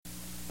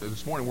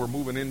This morning we're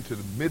moving into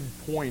the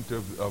midpoint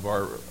of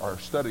our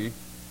study,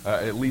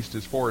 at least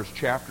as far as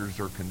chapters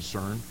are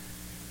concerned.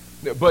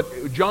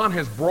 But John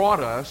has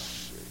brought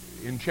us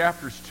in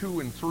chapters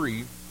 2 and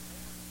 3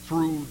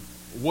 through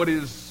what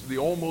is the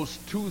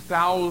almost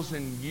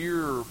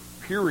 2,000-year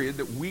period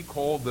that we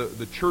call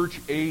the church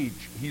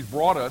age. He's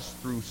brought us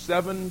through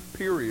 7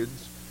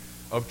 periods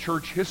of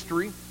church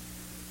history.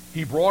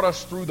 He brought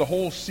us through the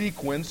whole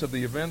sequence of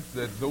the event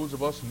that those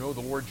of us who know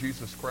the Lord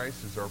Jesus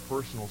Christ as our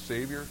personal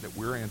Savior, that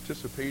we're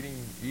anticipating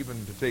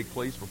even to take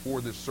place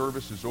before this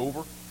service is over.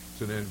 It's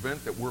an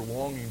event that we're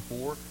longing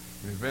for,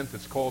 an event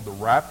that's called the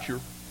rapture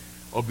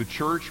of the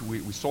church.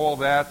 We saw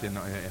that and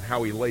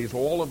how he lays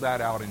all of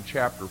that out in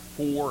chapter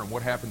 4 and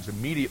what happens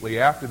immediately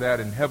after that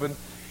in heaven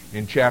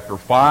in chapter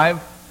 5.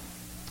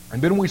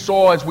 And then we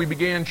saw as we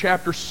began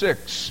chapter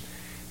 6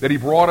 that he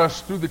brought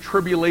us through the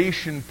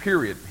tribulation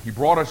period. He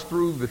brought us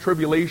through the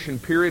tribulation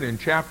period in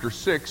chapter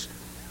 6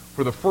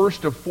 for the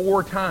first of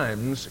 4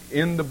 times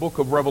in the book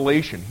of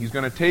Revelation. He's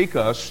going to take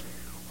us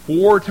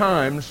 4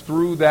 times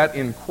through that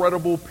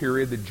incredible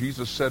period that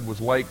Jesus said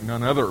was like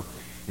none other.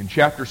 In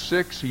chapter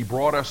 6, he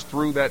brought us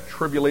through that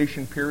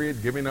tribulation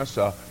period, giving us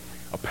a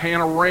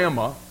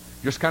panorama,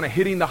 just kind of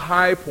hitting the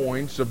high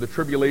points of the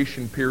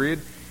tribulation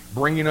period,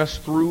 bringing us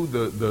through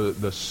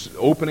the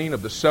opening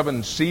of the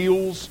 7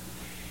 seals.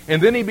 And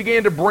then he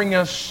began to bring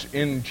us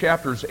in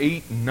chapters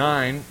 8 and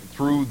 9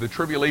 through the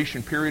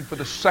tribulation period for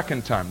the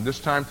second time, this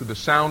time through the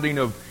sounding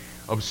of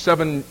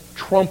 7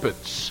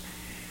 trumpets.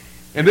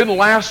 And then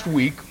last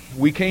week,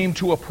 we came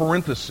to a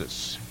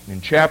parenthesis in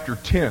chapter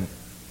 10.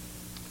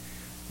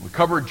 We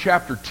covered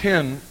chapter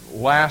 10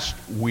 last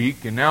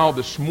week, and now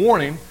this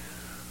morning,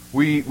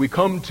 we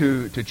come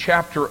to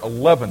chapter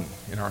 11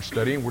 in our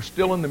study, and we're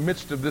still in the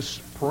midst of this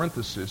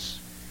parenthesis.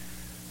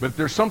 But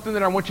there's something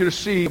that I want you to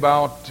see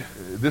about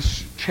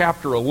this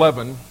chapter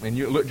 11, and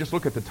you just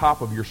look at the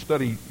top of your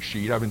study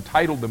sheet. I've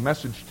entitled the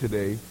message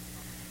today,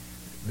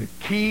 The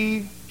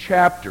Key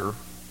Chapter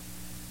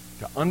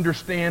to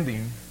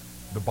Understanding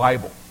the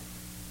Bible.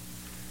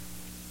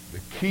 The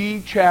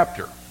key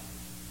chapter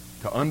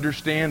to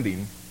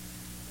understanding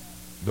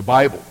the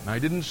Bible. Now, I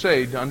didn't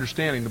say to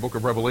understanding the book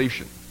of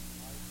Revelation.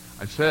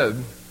 I said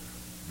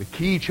the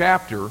key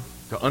chapter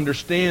to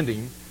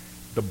understanding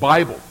the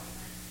Bible.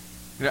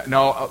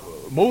 Now,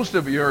 most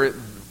of you are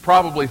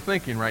probably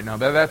thinking right now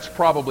that that's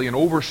probably an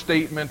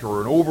overstatement or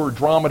an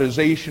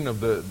over-dramatization of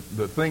the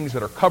things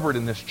that are covered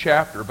in this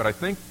chapter, but I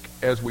think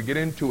as we get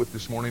into it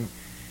this morning,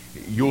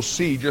 you'll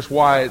see just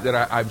why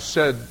that I've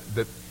said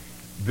that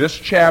this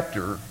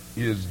chapter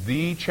is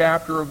the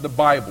chapter of the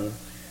Bible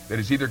that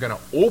is either going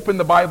to open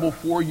the Bible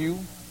for you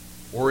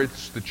or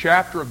it's the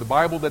chapter of the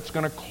Bible that's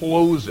going to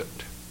close it.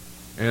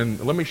 And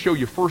let me show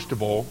you first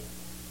of all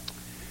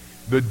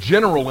the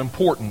general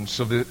importance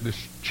of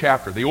this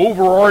chapter, the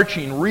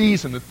overarching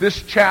reason that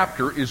this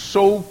chapter is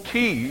so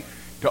key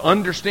to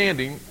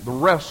understanding the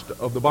rest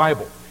of the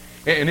Bible.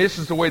 And this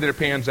is the way that it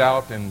pans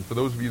out, and for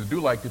those of you that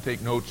do like to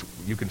take notes,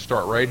 you can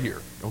start right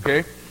here,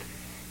 okay?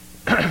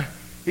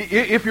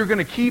 If you're going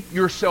to keep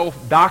yourself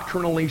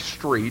doctrinally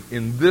straight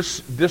in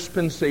this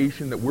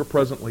dispensation that we're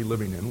presently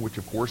living in, which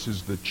of course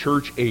is the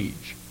church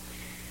age,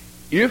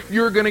 if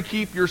you're going to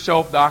keep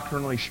yourself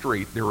doctrinally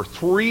straight, there are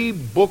 3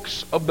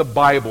 books of the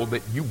Bible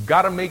that you've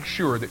got to make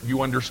sure that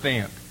you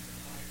understand.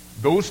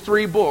 Those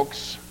 3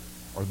 books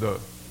are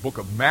the book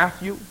of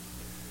Matthew,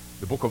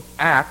 the book of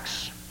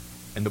Acts,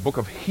 and the book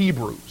of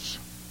Hebrews.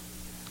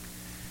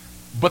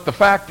 But the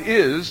fact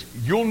is,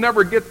 you'll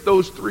never get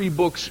those 3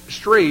 books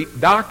straight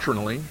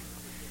doctrinally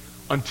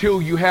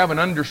until you have an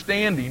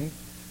understanding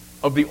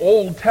of the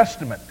Old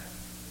Testament.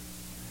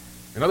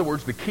 In other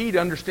words, the key to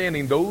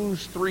understanding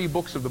those 3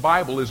 books of the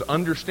Bible is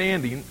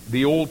understanding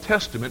the Old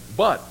Testament,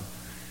 but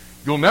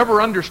you'll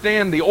never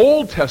understand the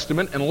Old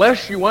Testament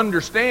unless you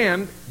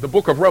understand the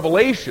book of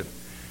Revelation.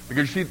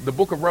 Because you see, the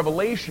book of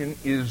Revelation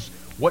is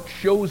what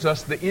shows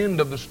us the end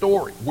of the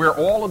story, where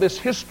all of this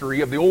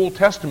history of the Old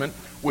Testament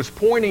was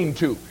pointing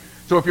to.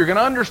 So if you're going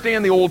to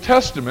understand the Old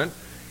Testament,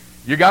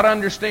 you got to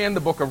understand the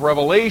book of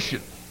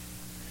Revelation.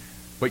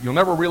 But you'll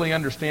never really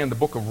understand the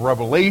book of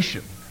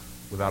Revelation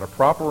without a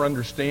proper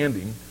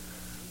understanding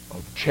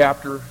of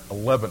chapter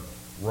 11.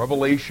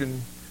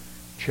 Revelation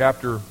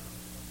chapter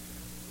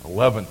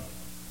 11.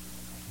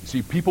 You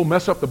see, people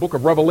mess up the book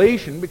of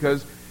Revelation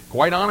because,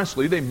 quite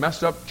honestly, they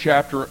mess up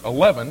chapter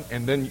 11,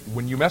 and then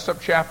when you mess up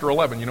chapter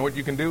 11, you know what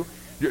you can do?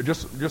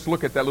 Just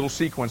look at that little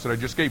sequence that I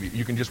just gave you.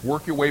 You can just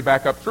work your way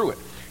back up through it.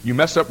 You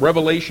mess up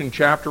Revelation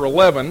chapter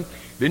 11,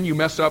 then you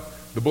mess up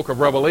the book of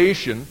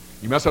Revelation.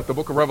 You mess up the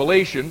book of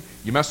Revelation,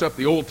 you mess up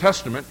the Old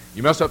Testament,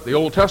 you mess up the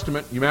Old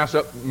Testament, you mess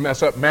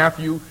up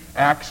Matthew,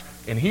 Acts,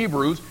 and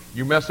Hebrews,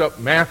 you mess up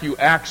Matthew,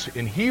 Acts,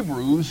 and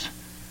Hebrews,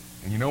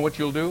 and you know what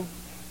you'll do?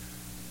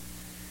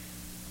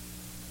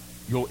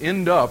 You'll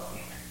end up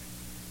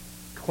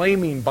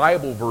claiming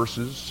Bible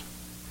verses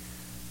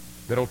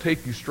that'll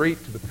take you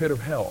straight to the pit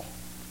of hell.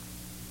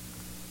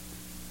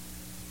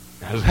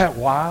 Now, is that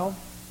wild?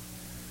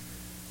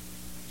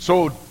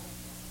 So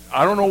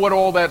I don't know what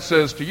all that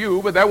says to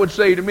you, but that would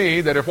say to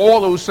me that if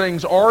all those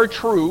things are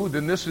true,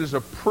 then this is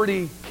a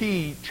pretty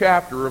key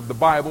chapter of the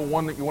Bible,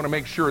 one that you want to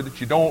make sure that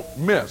you don't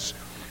miss.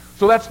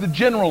 So that's the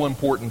general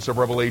importance of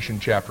Revelation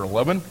chapter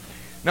 11.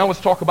 Now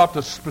let's talk about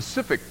the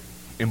specific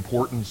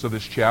importance of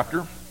this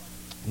chapter.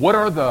 What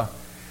are the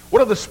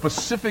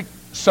specific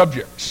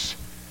subjects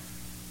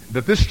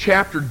that this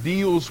chapter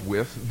deals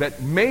with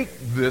that make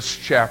this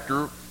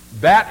chapter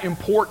that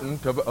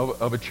important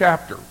of a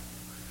chapter?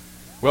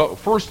 Well,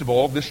 first of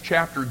all, this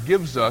chapter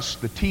gives us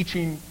the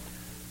teaching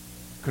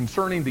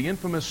concerning the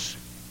infamous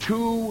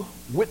two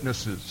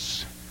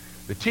witnesses.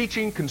 The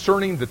teaching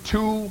concerning the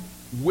two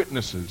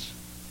witnesses.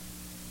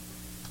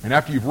 And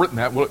after you've written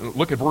that,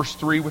 look at verse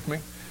 3 with me.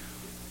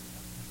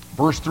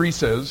 Verse 3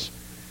 says,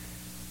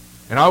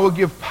 "And I will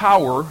give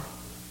power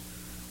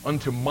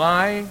unto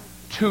my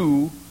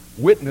two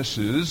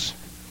witnesses,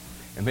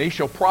 and they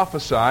shall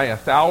prophesy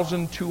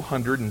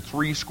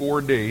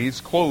 1,260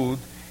 days,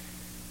 clothed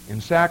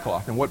in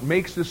sackcloth." And what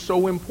makes this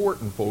so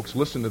important, folks,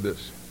 listen to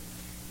this,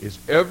 is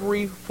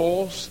every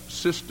false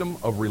system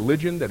of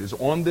religion that is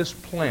on this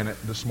planet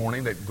this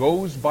morning that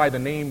goes by the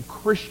name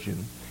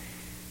Christian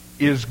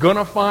is going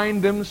to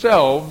find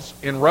themselves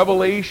in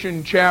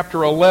Revelation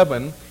chapter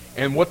 11,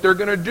 and what they're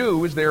going to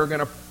do is they're going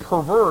to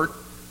pervert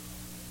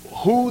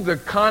who the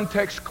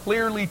context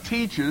clearly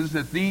teaches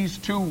that these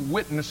two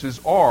witnesses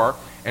are,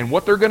 and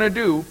what they're going to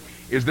do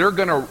is they're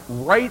going to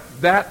write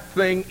that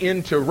thing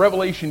into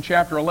Revelation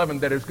chapter 11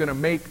 that is going to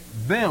make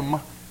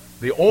them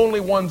the only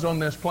ones on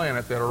this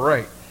planet that are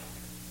right.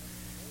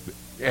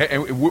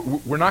 And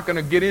we're not going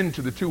to get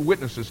into the two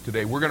witnesses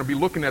today. We're going to be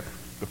looking at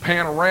the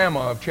panorama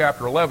of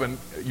chapter 11.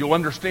 You'll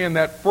understand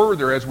that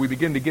further as we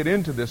begin to get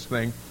into this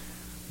thing.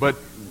 But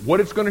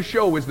what it's going to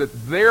show is that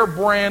their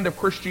brand of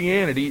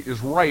Christianity is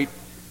right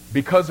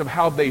because of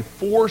how they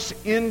force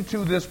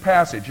into this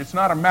passage. It's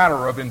not a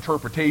matter of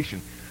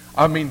interpretation.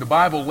 I mean, the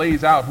Bible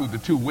lays out who the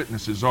two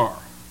witnesses are.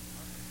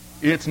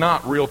 It's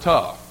not real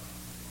tough.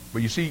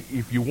 But you see,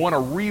 if you want to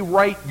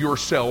rewrite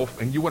yourself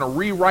and you want to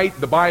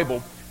rewrite the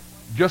Bible,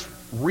 just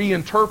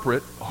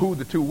reinterpret who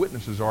the two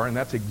witnesses are, and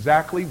that's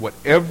exactly what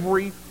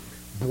every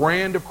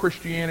brand of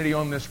Christianity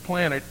on this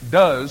planet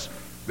does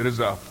that is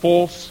a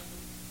false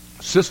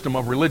system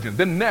of religion.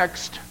 Then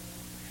next,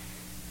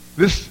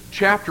 this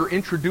chapter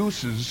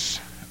introduces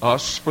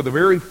us for the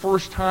very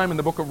first time in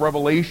the book of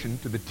Revelation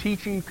to the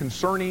teaching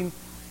concerning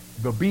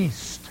the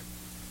beast.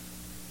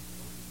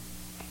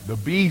 The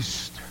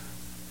beast.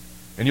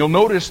 And you'll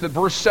notice that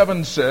verse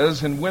 7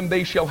 says, "And when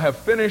they shall have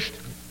finished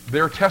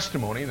their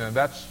testimony," and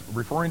that's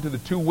referring to the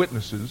two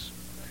witnesses,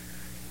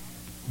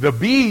 "the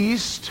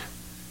beast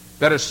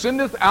that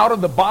ascendeth out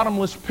of the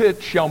bottomless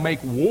pit shall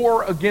make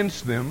war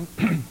against them,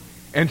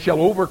 and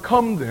shall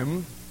overcome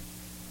them,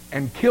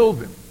 and kill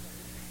them."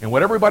 And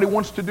what everybody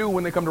wants to do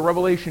when they come to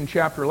Revelation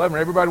chapter 11,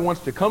 everybody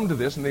wants to come to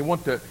this, and they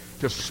want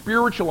to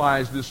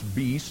spiritualize this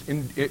beast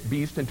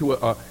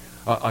into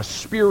a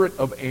spirit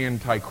of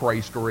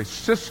Antichrist, or a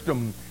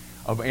system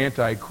of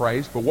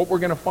Antichrist. But what we're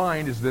going to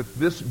find is that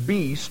this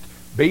beast,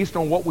 based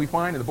on what we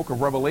find in the book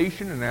of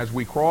Revelation, and as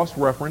we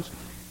cross-reference,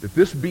 that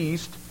this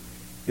beast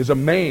is a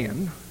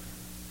man.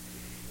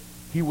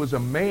 He was a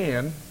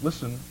man,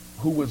 listen,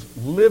 who was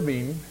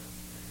living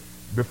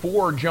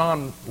before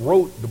John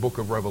wrote the book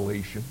of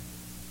Revelation,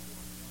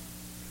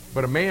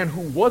 but a man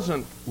who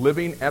wasn't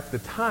living at the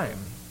time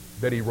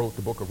that he wrote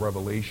the book of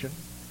Revelation,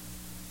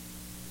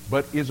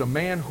 but is a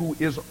man who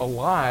is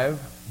alive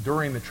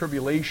during the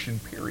tribulation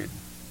period,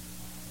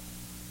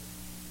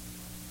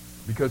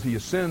 because he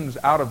ascends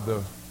out of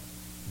the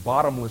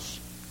bottomless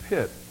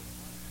pit.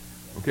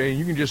 Okay,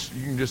 you can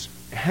just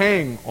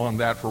hang on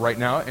that for right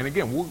now. And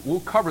again,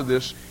 we'll cover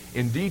this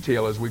in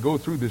detail as we go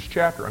through this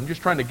chapter. I'm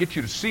just trying to get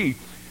you to see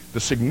the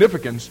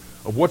significance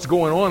of what's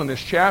going on in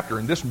this chapter.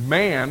 And this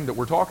man that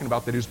we're talking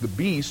about, that is the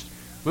beast,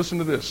 listen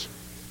to this.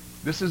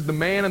 This is the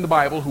man in the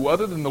Bible who,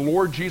 other than the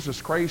Lord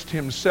Jesus Christ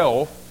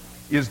himself,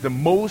 is the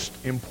most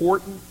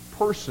important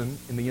person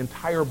in the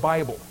entire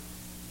Bible.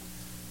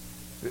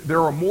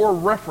 There are more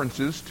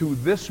references to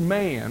this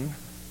man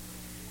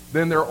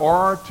than there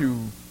are to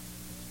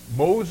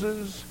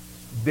Moses,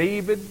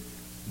 David,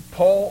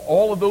 Paul,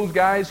 all of those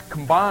guys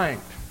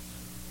combined.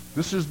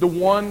 This is the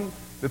one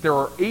that there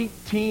are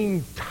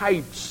 18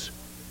 types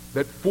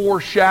that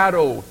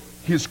foreshadow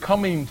his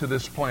coming to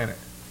this planet.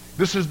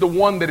 This is the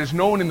one that is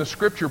known in the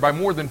Scripture by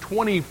more than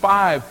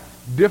 25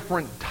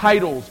 different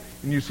titles,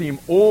 and you see him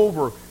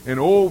over and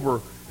over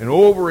and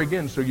over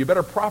again. So you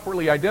better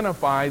properly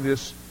identify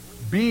this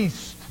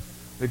beast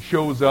that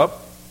shows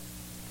up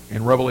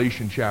in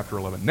Revelation chapter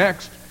 11.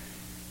 Next,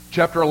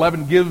 chapter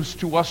 11 gives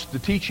to us the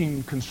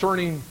teaching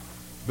concerning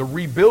the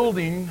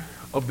rebuilding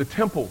of the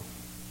temple.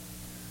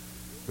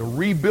 The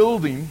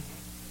rebuilding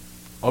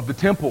of the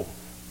temple.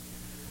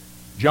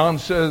 John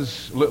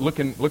says, look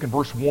in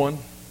verse 1.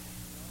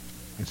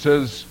 It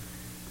says,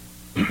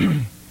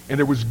 "And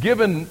there was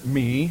given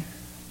me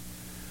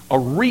a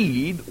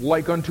reed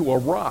like unto a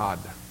rod.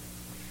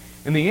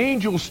 And the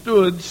angel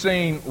stood,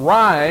 saying,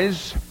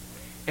 Rise,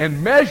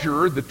 and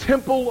measure the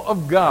temple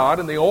of God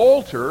and the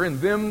altar and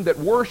them that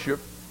worship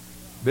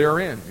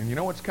therein. And you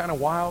know what's kind of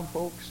wild,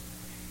 folks?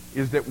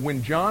 Is that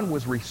when John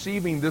was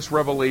receiving this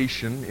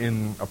revelation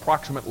in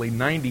approximately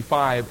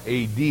 95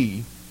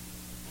 AD,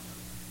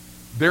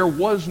 there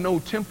was no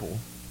temple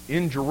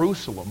in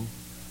Jerusalem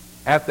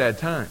at that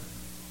time.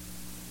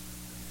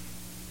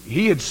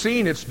 He had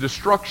seen its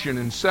destruction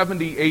in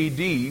 70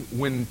 AD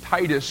when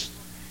Titus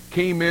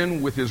came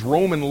in with his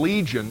Roman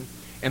legion,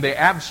 and they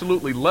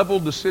absolutely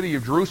leveled the city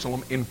of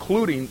Jerusalem,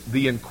 including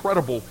the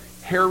incredible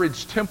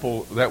Herod's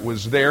temple that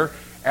was there,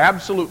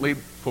 absolutely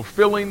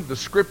fulfilling the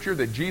scripture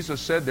that Jesus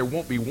said there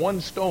won't be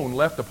one stone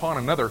left upon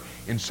another.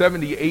 In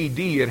 70 AD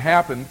it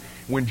happened.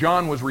 When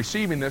John was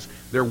receiving this,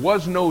 there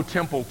was no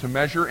temple to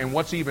measure, and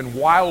what's even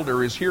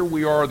wilder is here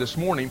we are this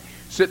morning,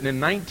 sitting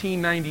in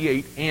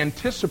 1998,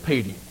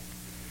 anticipating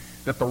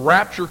that the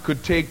rapture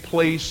could take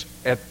place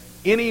at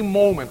any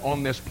moment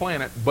on this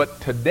planet.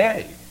 But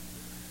today,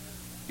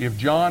 if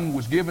John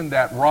was given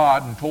that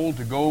rod and told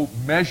to go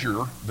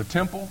measure the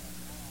temple,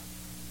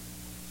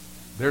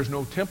 there's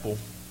no temple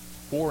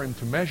for him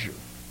to measure.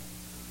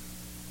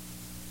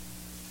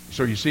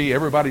 So you see,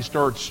 everybody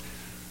starts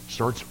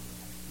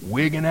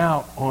wigging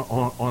out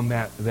on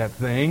that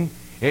thing,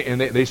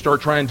 and they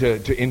start trying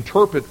to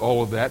interpret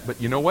all of that.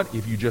 But you know what?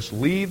 If you just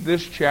leave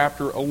this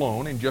chapter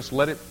alone and just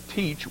let it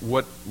teach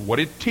what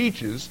it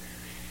teaches,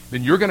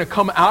 then you're going to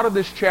come out of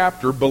this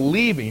chapter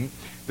believing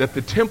that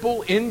the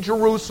temple in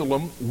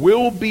Jerusalem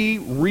will be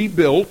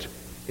rebuilt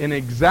in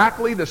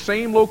exactly the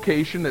same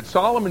location that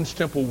Solomon's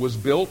temple was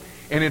built,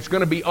 and it's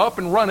going to be up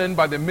and running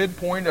by the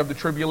midpoint of the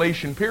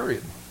tribulation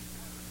period.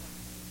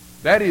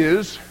 That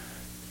is,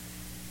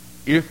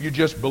 if you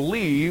just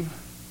believe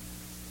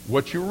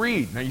what you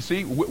read. Now you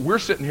see, we're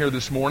sitting here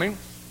this morning,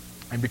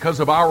 and because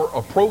of our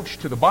approach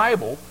to the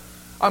Bible,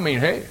 I mean,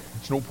 hey,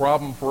 it's no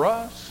problem for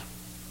us.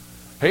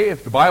 Hey,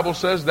 if the Bible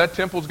says that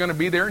temple's going to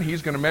be there and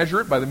he's going to measure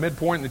it by the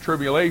midpoint in the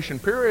tribulation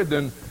period,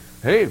 then,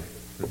 hey,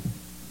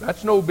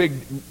 that's no big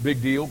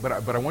deal. But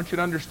I want you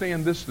to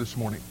understand this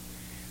morning,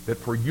 that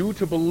for you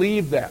to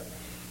believe that,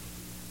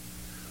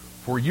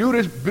 for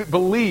you to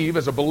believe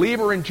as a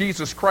believer in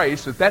Jesus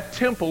Christ that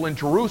temple in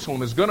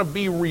Jerusalem is going to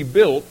be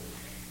rebuilt,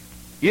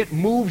 it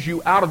moves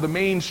you out of the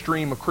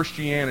mainstream of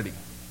Christianity.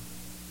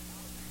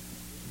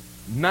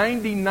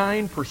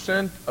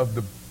 99% of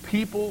the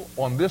people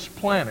on this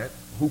planet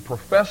who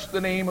profess the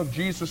name of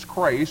Jesus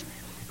Christ,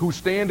 who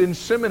stand in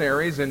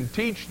seminaries and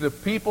teach the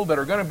people that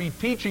are going to be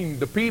teaching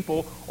the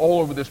people all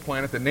over this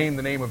planet that name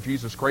the name of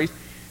Jesus Christ,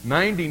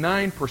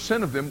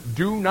 99% of them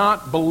do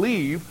not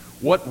believe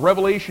what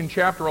Revelation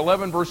chapter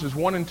 11 verses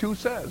 1 and 2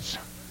 says.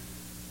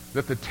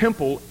 That the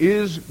temple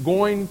is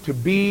going to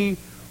be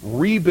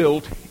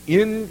rebuilt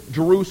in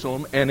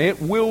Jerusalem, and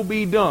it will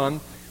be done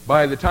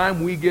by the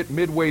time we get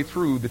midway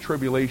through the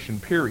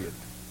tribulation period.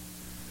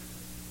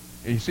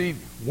 And you see,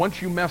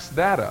 once you mess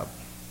that up,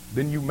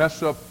 then you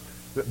mess up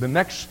the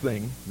next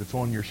thing that's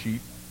on your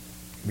sheet.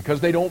 Because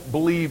they don't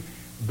believe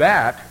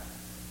that,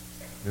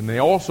 and they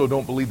also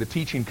don't believe the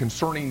teaching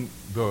concerning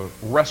the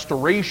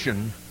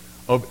restoration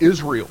of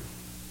Israel.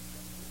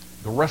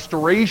 The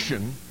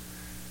restoration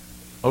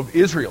of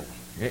Israel.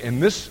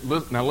 And this,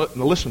 now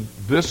listen,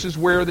 this is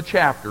where the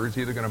chapter is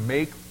either going to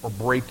make or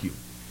break you.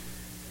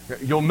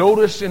 You'll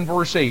notice in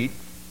verse 8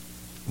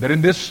 that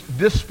in this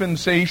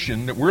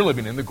dispensation that we're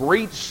living in, the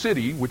great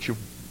city, which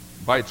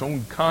by its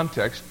own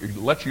context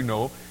lets you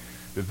know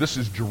that this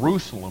is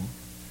Jerusalem,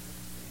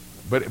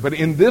 but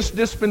in this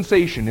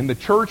dispensation, in the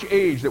church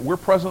age that we're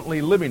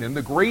presently living in,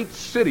 the great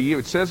city,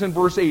 it says in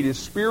verse 8, is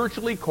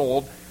spiritually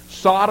called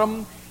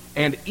Sodom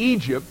and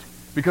Egypt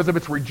because of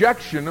its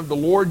rejection of the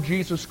Lord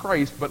Jesus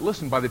Christ. But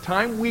listen, by the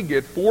time we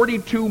get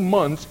 42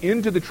 months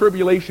into the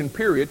tribulation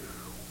period,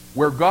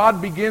 where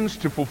God begins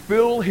to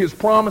fulfill His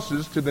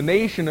promises to the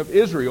nation of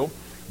Israel,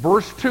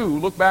 verse 2,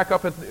 look back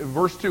up at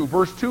verse 2.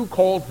 Verse 2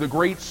 calls the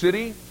great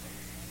city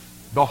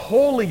the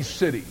holy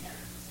city.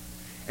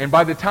 And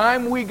by the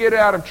time we get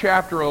out of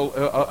chapter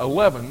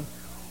 11,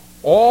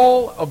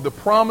 all of the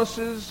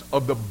promises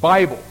of the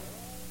Bible,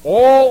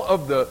 all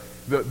of the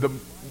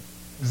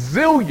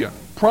zillion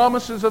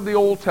promises of the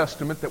Old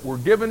Testament that were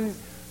given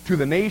to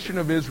the nation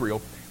of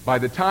Israel, by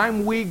the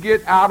time we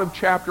get out of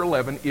chapter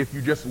 11, if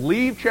you just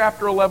leave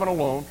chapter 11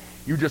 alone,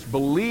 you just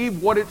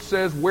believe what it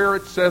says, where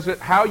it says it,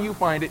 how you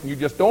find it, and you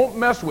just don't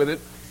mess with it,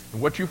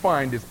 and what you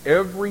find is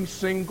every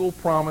single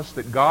promise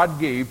that God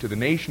gave to the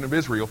nation of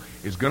Israel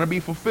is going to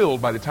be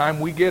fulfilled by the time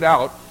we get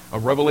out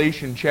of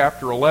Revelation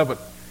chapter 11.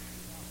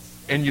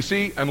 And you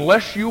see,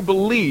 unless you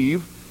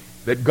believe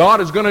that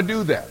God is going to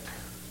do that,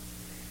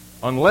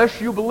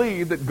 unless you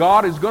believe that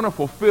God is going to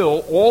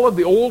fulfill all of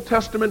the Old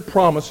Testament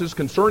promises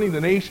concerning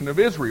the nation of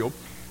Israel,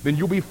 then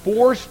you'll be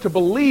forced to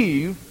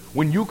believe,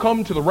 when you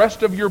come to the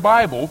rest of your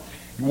Bible,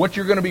 what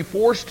you're going to be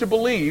forced to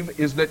believe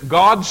is that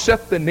God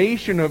set the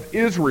nation of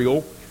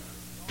Israel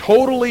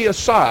totally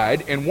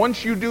aside, and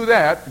once you do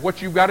that,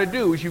 what you've got to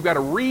do is you've got to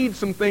read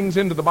some things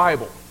into the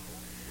Bible.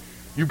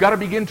 You've got to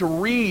begin to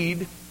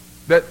read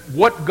that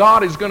what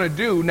God is going to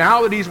do,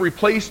 now that He's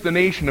replaced the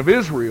nation of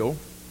Israel,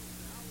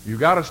 you've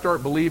got to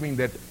start believing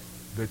that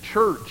the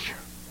church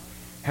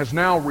has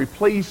now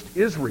replaced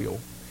Israel,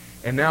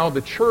 and now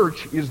the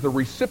church is the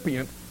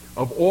recipient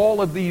of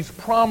all of these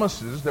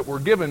promises that were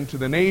given to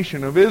the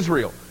nation of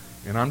Israel.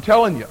 And I'm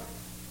telling you,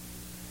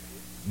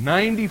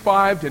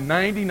 95 to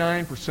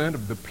 99%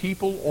 of the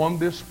people on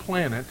this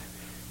planet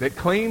that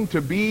claim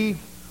to be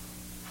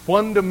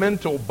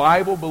fundamental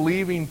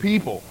Bible-believing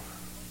people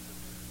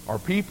are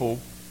people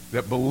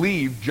that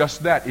believe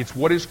just that. It's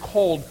what is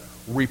called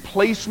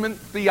replacement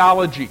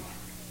theology.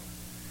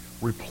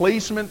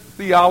 Replacement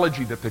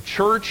theology, that the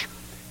church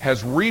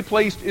has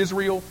replaced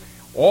Israel.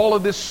 All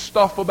of this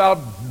stuff about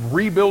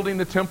rebuilding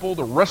the temple,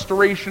 the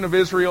restoration of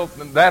Israel,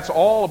 that's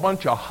all a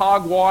bunch of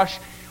hogwash.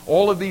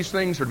 All of these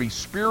things are to be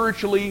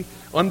spiritually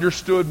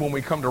understood when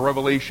we come to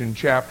Revelation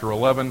chapter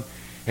 11.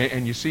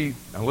 And you see,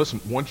 now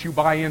listen, once you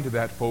buy into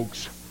that,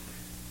 folks,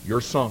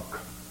 you're sunk.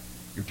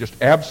 You're just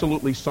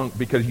absolutely sunk,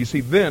 because you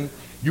see, then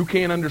you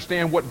can't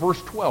understand what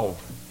verse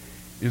 12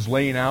 is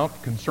laying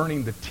out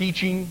concerning the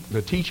teaching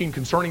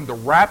concerning the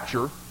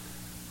rapture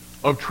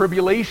of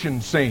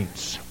tribulation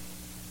saints.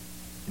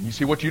 And you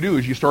see, what you do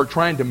is you start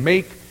trying to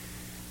make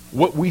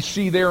what we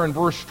see there in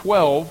verse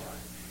 12,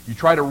 you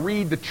try to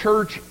read the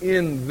church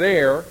in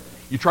there.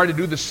 You try to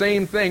do the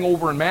same thing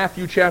over in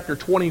Matthew chapter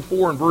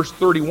 24 and verse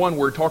 31,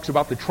 where it talks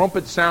about the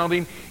trumpet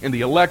sounding and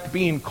the elect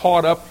being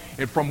caught up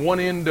and from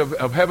one end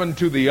of heaven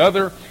to the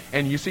other.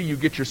 And you see, you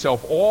get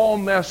yourself all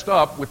messed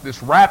up with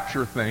this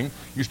rapture thing.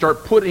 You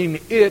start putting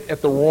it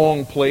at the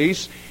wrong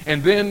place.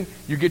 And then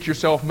you get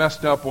yourself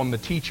messed up on the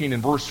teaching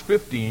in verse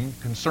 15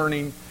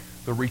 concerning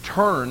the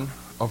return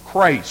of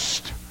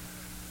Christ.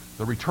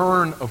 The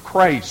return of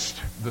Christ.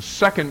 The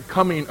second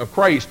coming of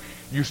Christ.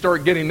 You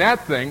start getting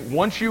that thing.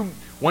 Once you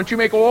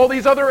make all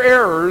these other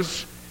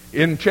errors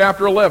in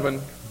chapter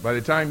 11, by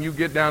the time you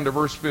get down to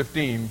verse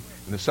 15, in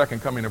the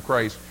second coming of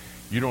Christ,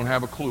 you don't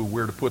have a clue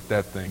where to put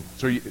that thing.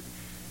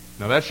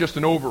 Now that's just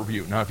an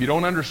overview. Now if you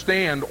don't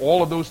understand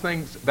all of those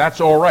things,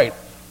 that's all right.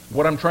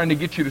 What I'm trying to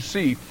get you to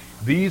see,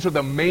 these are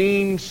the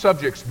main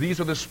subjects, these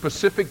are the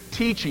specific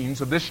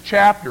teachings of this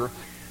chapter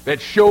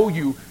that show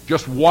you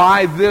just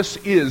why this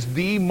is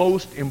the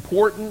most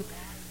important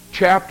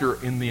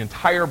chapter in the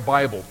entire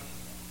Bible.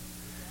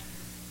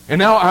 And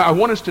now I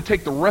want us to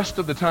take the rest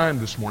of the time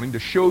this morning to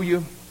show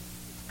you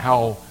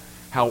how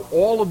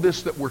all of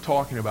this that we're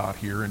talking about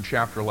here in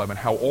chapter 11,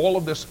 how all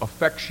of this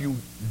affects you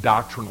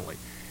doctrinally,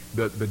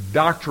 the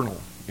doctrinal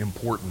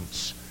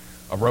importance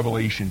of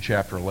Revelation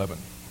chapter 11.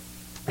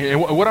 And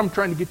what I'm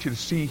trying to get you to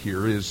see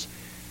here is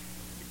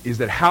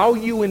that how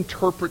you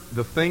interpret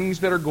the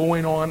things that are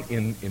going on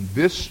in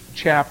this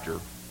chapter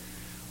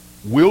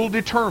will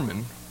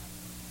determine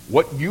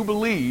what you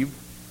believe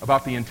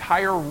about the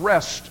entire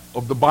rest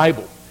of the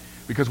Bible.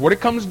 Because what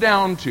it comes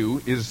down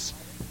to is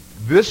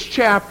this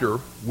chapter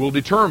will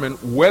determine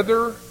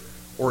whether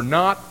or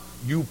not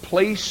you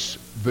place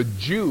the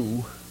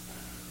Jew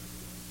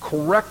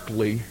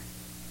correctly,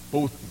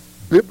 both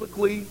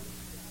biblically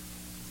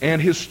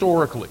and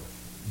historically.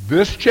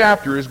 This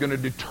chapter is going to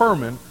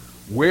determine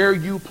where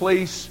you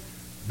place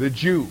the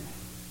Jew.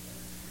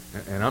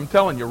 And I'm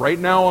telling you, right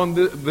now on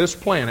this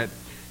planet,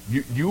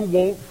 you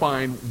won't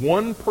find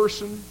one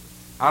person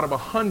out of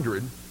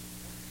 100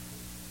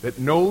 that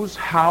knows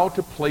how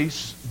to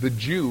place the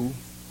Jew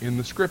in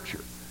the Scripture.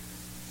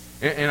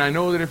 And I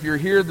know that if you're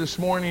here this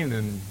morning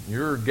and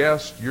you're a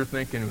guest, you're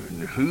thinking,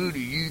 who do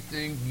you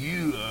think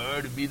you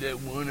are to be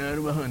that one out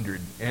of 100?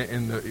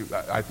 And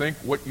I think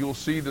what you'll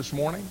see this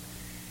morning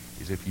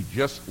is if you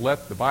just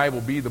let the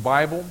Bible be the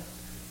Bible,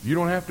 you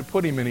don't have to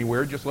put him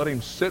anywhere. Just let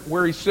him sit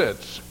where he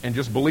sits and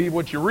just believe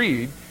what you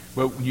read.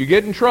 But you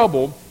get in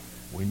trouble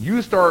when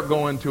you start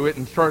going to it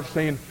and start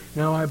saying,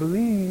 now I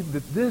believe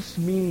that this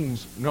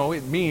means... No,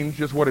 it means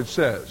just what it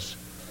says.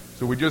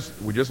 So we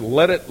just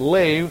let it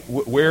lay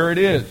where it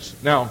is.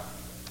 Now,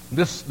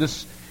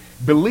 this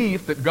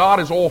belief that God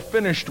is all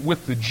finished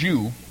with the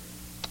Jew,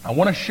 I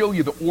want to show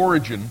you the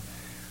origin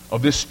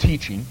of this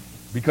teaching,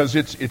 because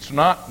it's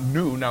not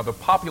new. Now, the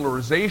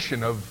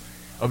popularization of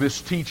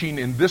this teaching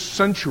in this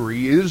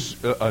century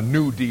is a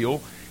new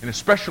deal, and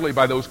especially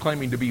by those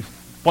claiming to be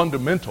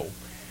fundamental.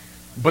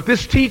 But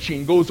this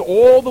teaching goes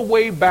all the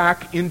way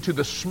back into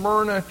the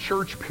Smyrna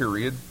church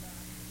period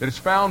that is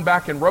found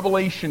back in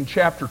Revelation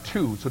chapter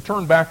 2. So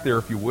turn back there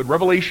if you would.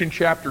 Revelation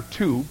chapter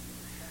 2,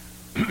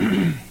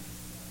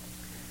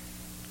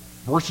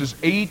 verses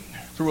 8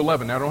 through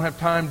 11. Now I don't have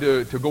time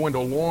to go into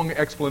a long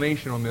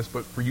explanation on this,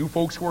 but for you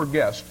folks who are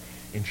guests,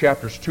 in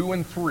chapters 2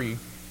 and 3,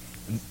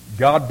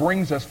 God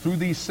brings us through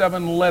these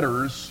 7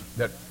 letters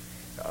that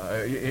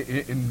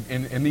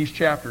in these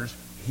chapters.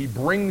 He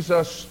brings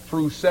us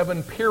through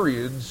 7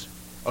 periods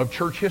of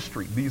church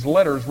history. These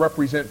letters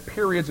represent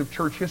periods of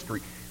church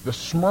history. The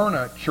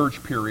Smyrna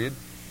church period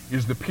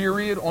is the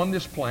period on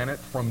this planet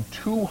from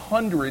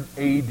 200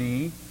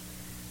 A.D.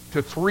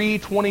 to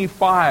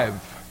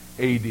 325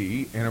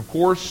 A.D. And of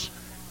course,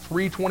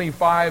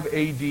 325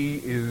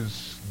 A.D.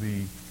 is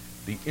the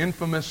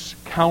infamous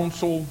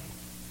council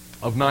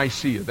of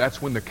Nicaea.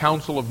 That's when the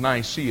Council of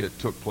Nicaea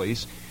took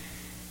place.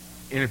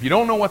 And if you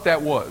don't know what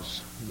that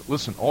was,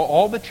 listen,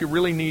 all that you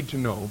really need to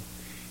know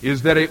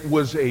is that it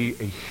was a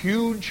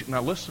huge,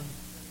 now listen,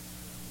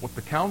 what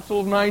the Council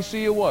of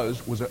Nicaea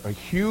was a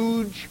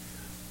huge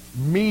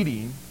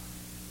meeting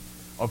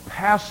of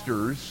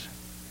pastors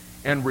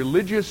and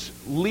religious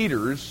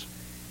leaders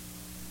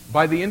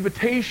by the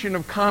invitation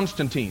of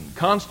Constantine.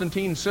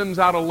 Constantine sends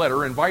out a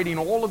letter inviting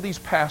all of these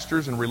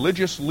pastors and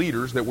religious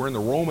leaders that were in the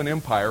Roman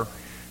Empire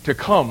to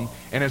come.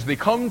 And as they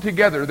come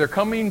together, they're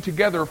coming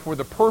together for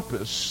the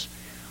purpose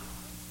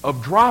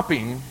of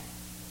dropping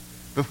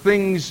the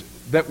things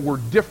that were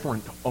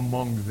different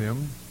among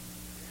them.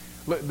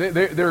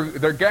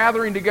 They're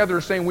gathering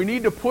together saying, we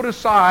need to put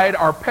aside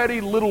our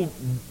petty little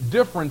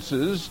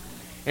differences,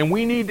 and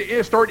we need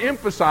to start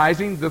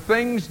emphasizing the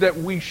things that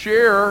we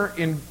share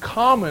in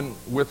common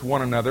with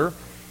one another.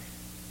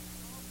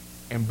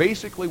 And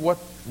basically what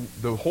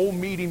the whole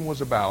meeting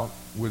was about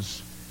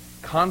was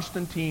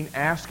Constantine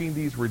asking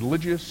these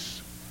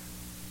religious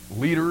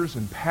leaders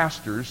and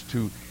pastors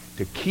to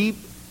keep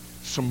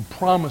some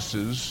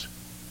promises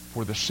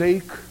for the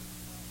sake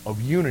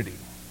of unity.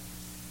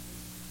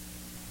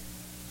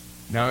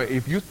 Now,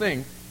 if you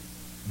think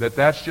that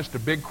that's just a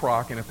big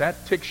crock, and if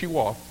that ticks you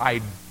off,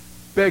 I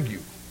beg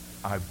you,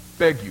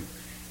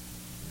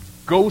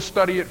 go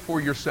study it for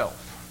yourself.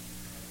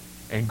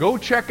 And go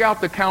check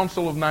out the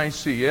Council of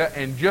Nicaea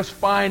and just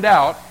find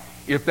out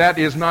if that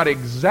is not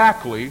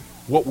exactly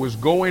what was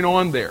going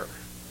on there.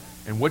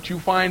 And what you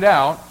find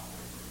out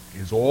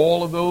is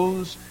all of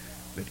those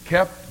that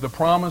kept the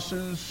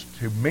promises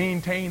to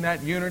maintain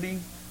that unity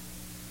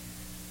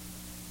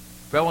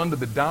fell under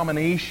the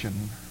domination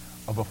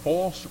of a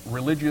false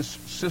religious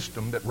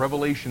system that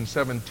Revelation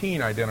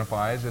 17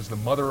 identifies as the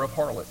mother of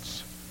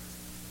harlots.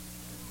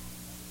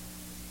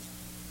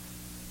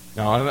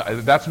 Now,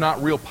 that's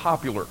not real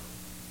popular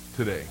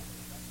today.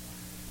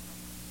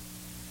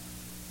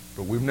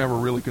 But we've never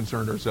really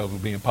concerned ourselves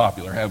with being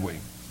popular, have we?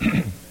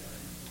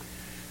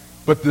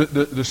 But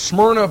the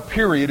Smyrna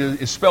period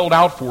is spelled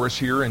out for us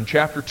here in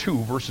chapter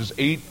 2, verses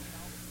 8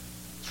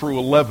 through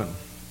 11.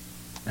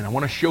 And I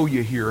want to show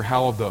you here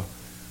how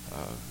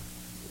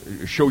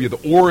show you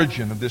the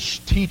origin of this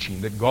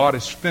teaching that God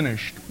has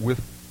finished with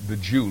the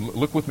Jew.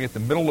 Look with me at the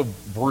middle of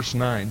verse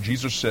 9.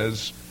 Jesus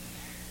says,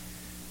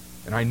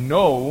 "And I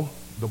know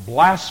the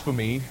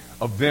blasphemy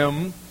of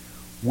them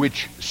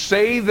which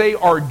say they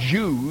are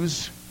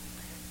Jews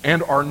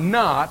and are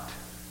not,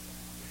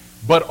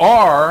 but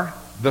are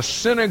the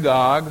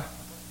synagogue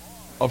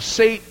of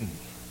Satan."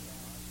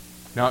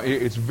 Now,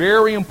 it's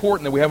very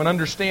important that we have an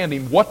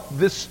understanding what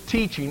this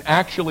teaching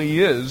actually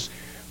is,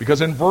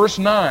 because in verse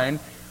 9,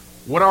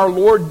 what our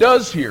Lord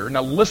does here,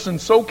 now listen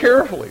so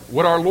carefully,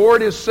 what our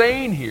Lord is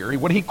saying here,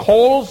 what He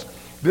calls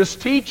this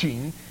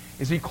teaching,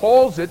 is He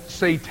calls it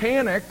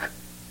satanic,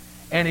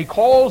 and He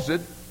calls it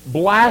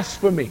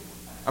blasphemy.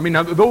 I mean,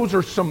 now those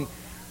are some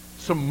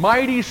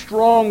mighty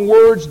strong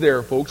words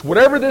there, folks.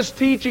 Whatever this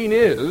teaching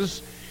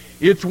is,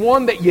 it's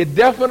one that you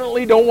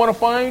definitely don't want to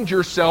find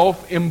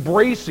yourself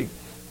embracing.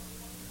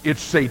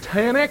 It's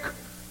satanic,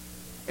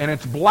 and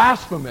it's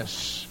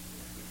blasphemous.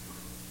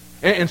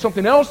 And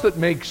something else that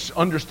makes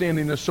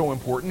understanding this so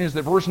important is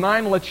that verse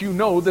 9 lets you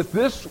know that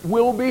this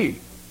will be.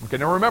 Okay,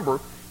 now remember,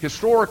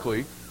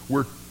 historically,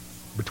 we're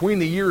between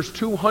the years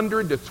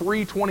 200 to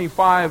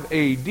 325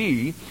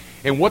 AD,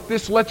 and what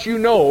this lets you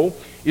know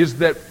is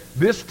that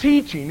this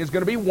teaching is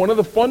going to be one of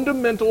the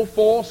fundamental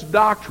false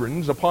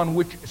doctrines upon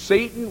which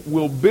Satan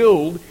will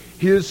build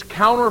his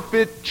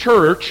counterfeit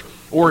church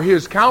or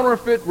his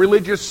counterfeit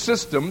religious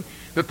system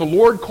that the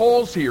Lord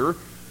calls here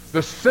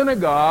the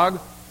synagogue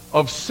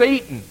of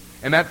Satan.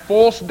 And that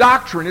false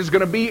doctrine is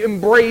going to be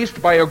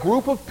embraced by a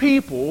group of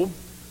people,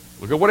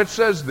 look at what it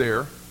says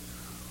there,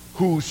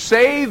 who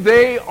say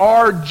they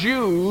are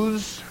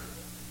Jews,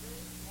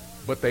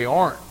 but they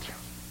aren't.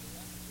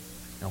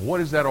 Now, what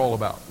is that all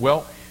about?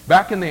 Well,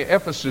 back in the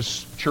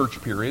Ephesus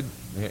church period,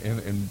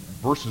 in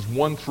verses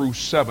 1 through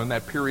 7,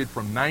 that period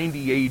from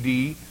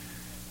 90 AD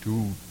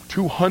to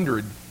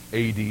 200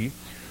 AD,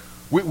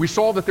 we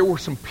saw that there were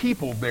some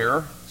people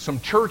there, some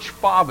church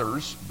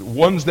fathers, the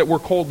ones that were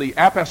called the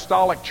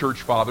apostolic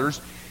church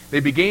fathers. They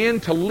began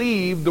to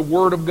leave the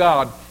Word of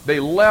God. They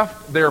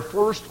left their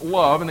first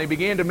love, and they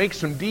began to make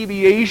some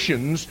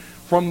deviations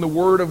from the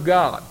Word of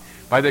God.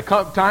 By the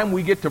time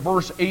we get to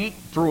verse 8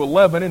 through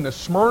 11 in the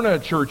Smyrna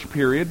church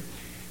period,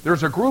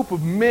 there's a group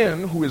of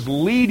men who is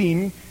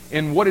leading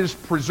in what is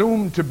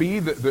presumed to be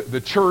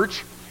the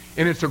church,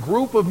 and it's a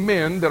group of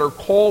men that are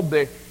called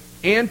the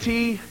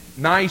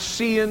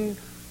Ante-Nicene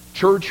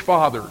Church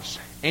Fathers.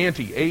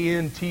 Ante,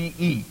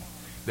 A-N-T-E.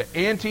 The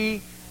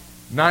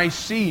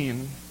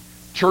Ante-Nicene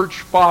Church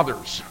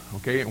Fathers.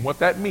 Okay, and what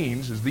that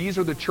means is these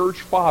are the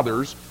church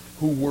fathers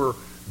who were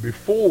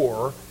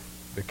before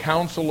the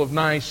Council of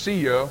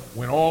Nicaea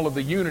when all of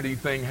the unity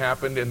thing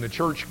happened and the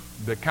church,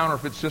 the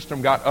counterfeit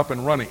system got up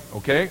and running.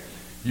 Okay?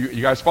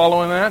 You guys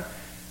following that?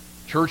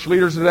 Church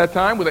leaders at that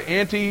time were the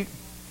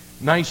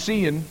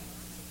Ante-Nicene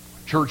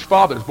church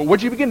fathers. But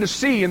what you begin to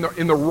see in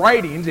the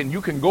writings, and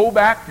you can go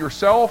back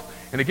yourself,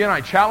 and again,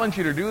 I challenge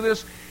you to do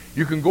this,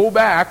 you can go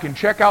back and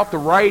check out the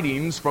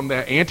writings from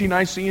the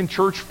ante-Nicene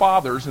church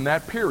fathers in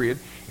that period,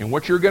 and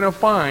what you're going to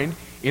find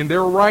in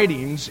their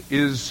writings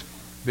is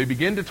they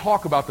begin to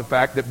talk about the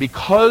fact that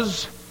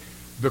because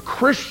the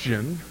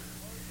Christian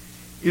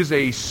is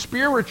a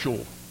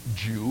spiritual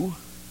Jew,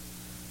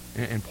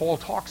 and Paul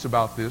talks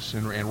about this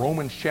in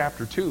Romans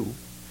chapter 2,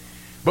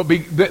 but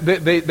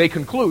they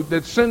conclude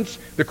that since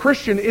the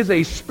Christian is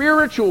a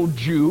spiritual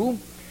Jew,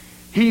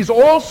 he's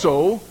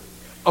also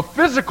a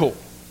physical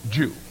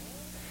Jew.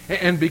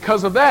 And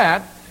because of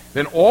that,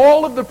 then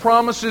all of the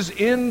promises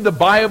in the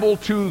Bible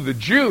to the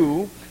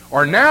Jew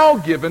are now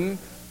given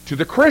to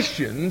the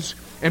Christians,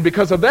 and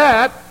because of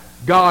that,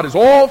 God is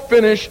all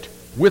finished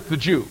with the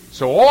Jew.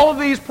 So all of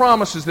these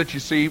promises that you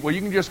see, well, you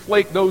can just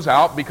flake those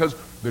out because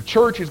the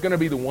church is going to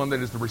be the one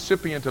that is the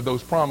recipient of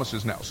those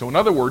promises now. So in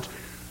other words,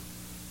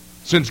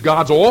 since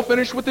God's all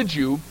finished with the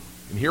Jew,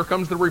 and here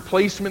comes the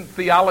replacement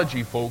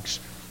theology, folks,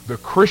 the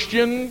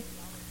Christian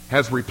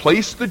has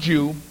replaced the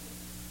Jew,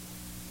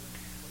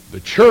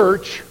 the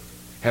church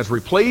has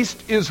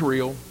replaced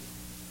Israel,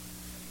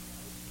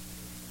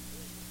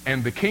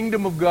 and the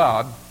kingdom of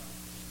God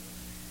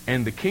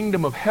and the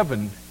kingdom of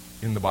heaven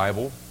in the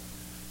Bible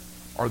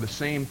are the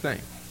same thing.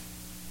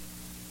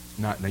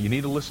 Now you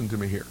need to listen to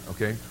me here,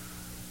 okay?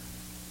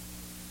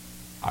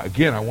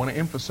 Again, I want to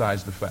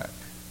emphasize the fact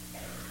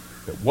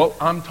that what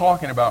I'm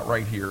talking about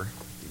right here,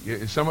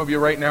 some of you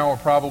right now are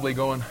probably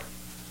going,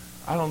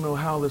 I don't know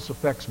how this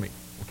affects me.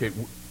 Okay,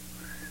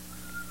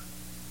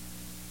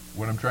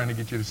 what I'm trying to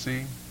get you to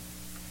see,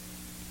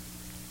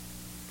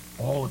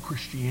 all of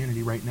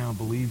Christianity right now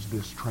believes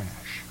this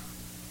trash.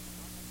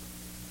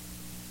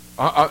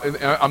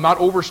 I'm not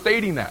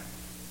overstating that.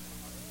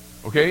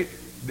 Okay?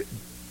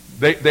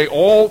 They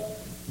all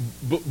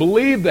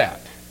believe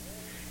that.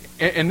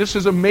 And this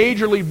is a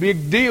majorly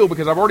big deal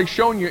because I've already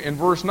shown you in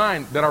verse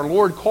 9 that our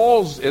Lord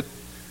calls it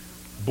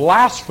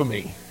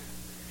blasphemy.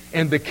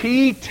 And the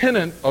key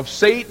tenet of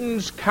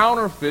Satan's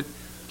counterfeit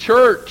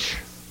church.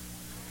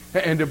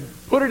 And to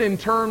put it in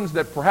terms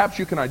that perhaps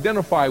you can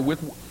identify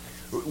with,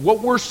 what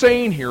we're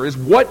saying here is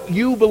what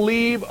you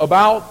believe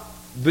about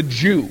the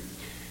Jew.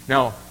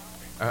 Now,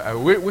 I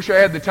wish I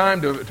had the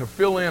time to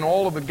fill in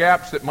all of the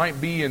gaps that might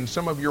be in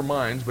some of your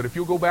minds, but if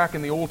you'll go back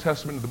in the Old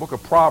Testament to the book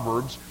of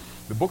Proverbs,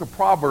 the book of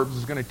Proverbs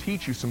is going to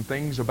teach you some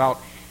things about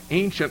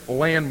ancient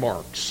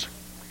landmarks.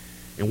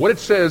 And what it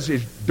says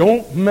is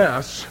don't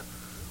mess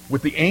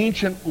with the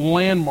ancient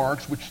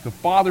landmarks which the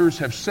fathers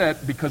have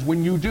set, because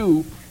when you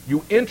do,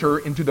 you enter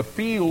into the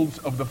fields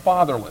of the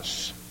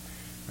fatherless.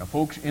 Now,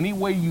 folks, any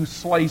way you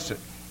slice it,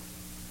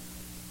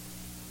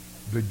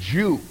 the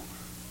Jew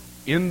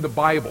in the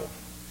Bible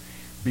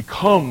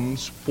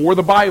becomes, for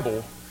the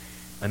Bible,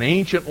 an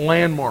ancient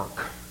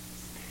landmark.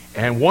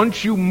 And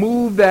once you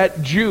move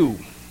that Jew,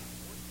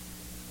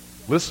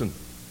 listen,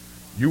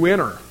 you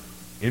enter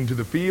into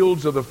the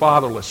fields of the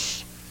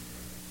fatherless.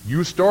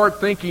 You start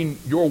thinking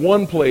you're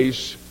one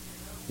place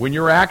when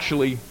you're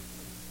actually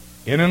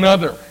in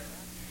another.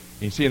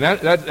 You see, and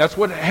that's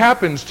what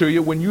happens to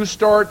you when you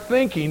start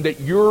thinking that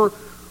you're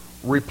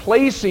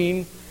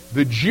replacing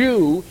the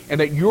Jew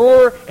and that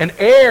you're an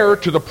heir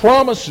to the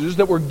promises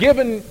that were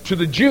given to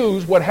the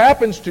Jews. What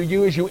happens to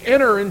you is you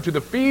enter into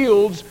the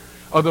fields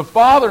of the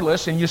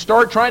fatherless and you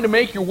start trying to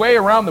make your way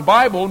around the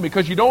Bible, and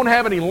because you don't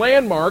have any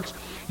landmarks,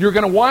 you're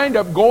going to wind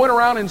up going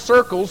around in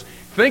circles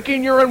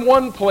thinking you're in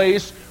one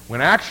place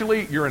when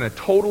actually you're in a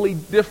totally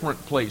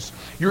different place.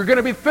 You're going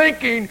to be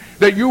thinking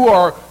that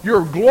you're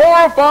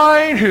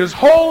glorifying His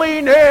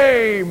holy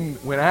name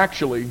when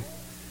actually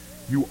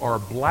you are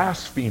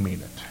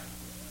blaspheming it,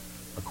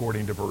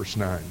 according to verse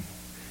 9.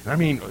 I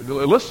mean,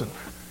 listen,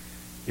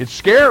 it's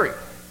scary.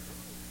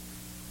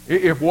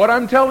 If what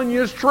I'm telling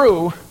you is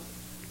true,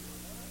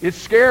 it's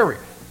scary.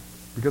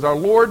 Because our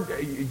Lord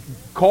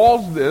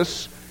calls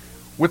this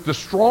with the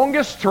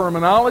strongest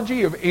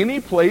terminology of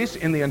any place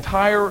in the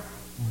entire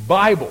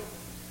Bible.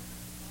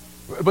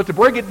 But to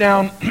break it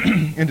down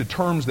into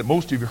terms that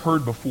most of you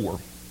heard before,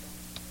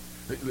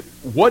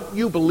 what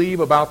you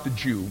believe about the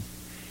Jew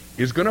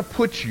is going to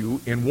put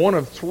you in one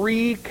of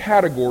three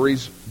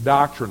categories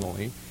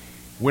doctrinally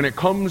when it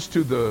comes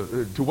to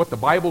what the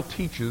Bible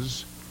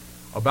teaches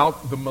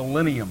about the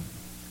millennium.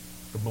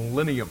 The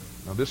millennium.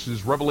 Now this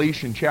is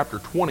Revelation chapter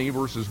 20,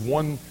 verses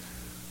 1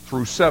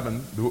 through 7,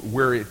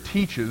 where it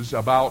teaches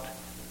about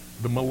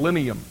the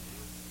millennium.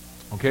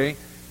 Okay?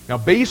 Now,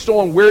 based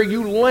on where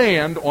you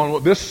land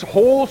on this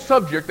whole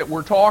subject that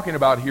we're talking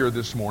about here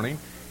this morning,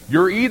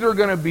 you're either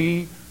going to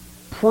be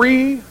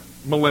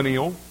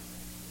pre-millennial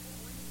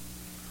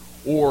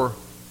or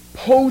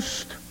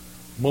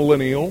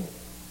post-millennial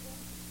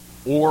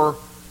or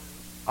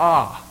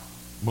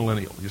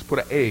millennial. Just put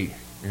an A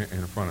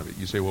in front of it.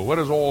 You say, well, what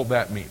does all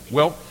that mean?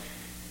 Well,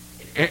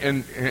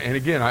 and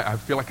again, I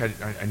feel like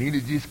I need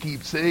to just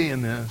keep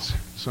saying this.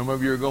 Some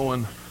of you are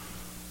going,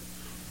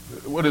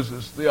 what is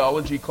this,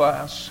 theology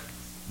class?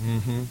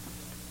 Mm-hmm.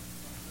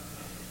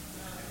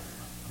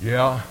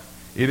 Yeah.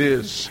 It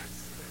is.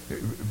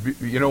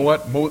 You know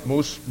what?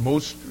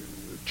 Most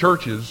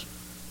churches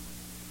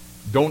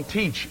don't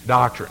teach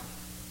doctrine.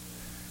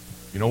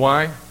 You know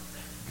why?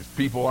 Because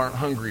people aren't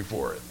hungry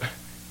for it.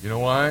 You know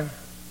why?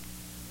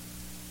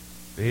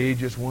 They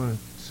just want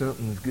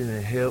something that's going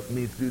to help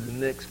me through the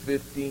next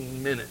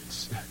 15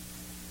 minutes.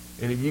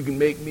 And if you can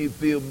make me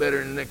feel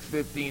better in the next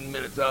 15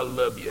 minutes, I'll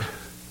love you.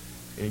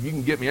 And if you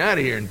can get me out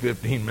of here in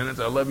 15 minutes,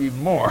 I'll love you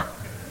even more.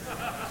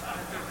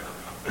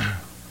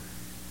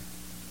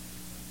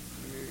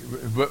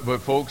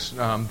 But folks,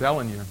 I'm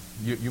telling you,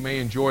 you may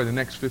enjoy the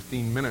next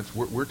 15 minutes.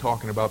 We're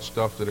talking about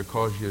stuff that'll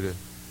cause you to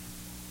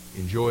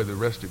enjoy the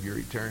rest of your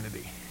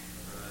eternity.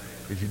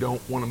 Because you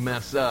don't want to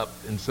mess up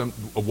in some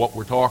of what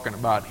we're talking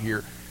about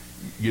here.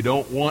 You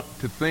don't want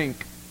to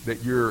think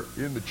that you're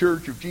in the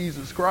church of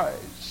Jesus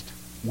Christ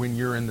when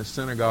you're in the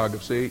synagogue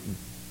of Satan.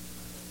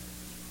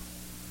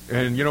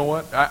 And you know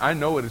what? I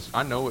know it's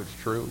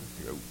true.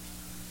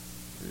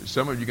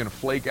 Some of you are going to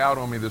flake out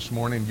on me this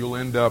morning. You'll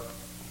end up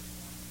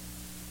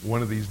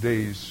one of these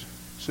days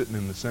sitting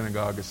in the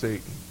synagogue of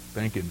Satan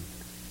thinking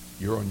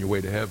you're on your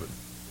way to heaven.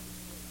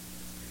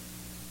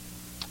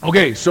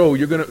 Okay, so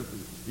you're going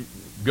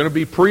to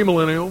be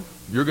premillennial,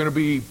 you're going to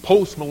be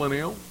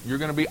postmillennial, you're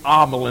going to be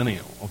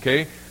amillennial.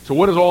 Okay? So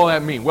what does all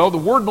that mean? Well, the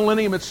word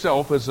millennium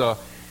itself is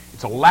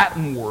it's a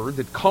Latin word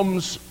that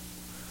comes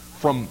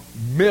from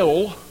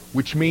mil,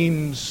 which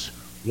means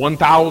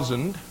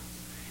 1,000,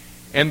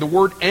 and the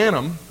word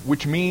annum,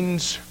 which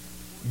means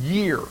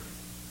year.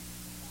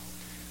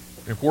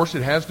 And of course,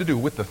 it has to do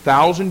with the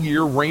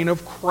 1,000-year reign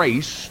of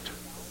Christ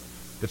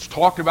that's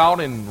talked about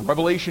in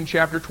Revelation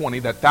chapter 20.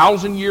 That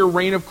 1,000-year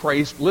reign of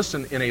Christ,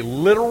 listen, in a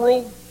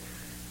literal,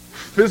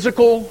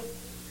 physical,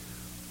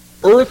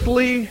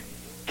 earthly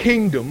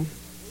kingdom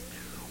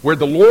where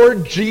the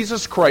Lord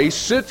Jesus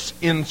Christ sits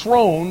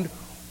enthroned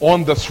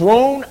on the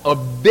throne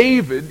of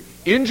David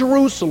in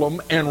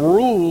Jerusalem and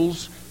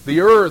rules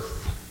the earth.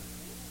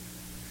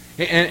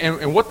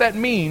 And what that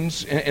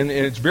means, and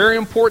it's very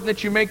important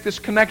that you make this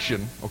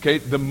connection, okay?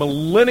 The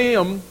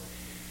millennium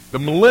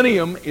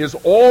is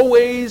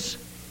always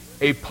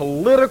a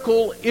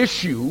political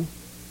issue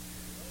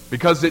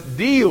because it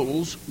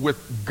deals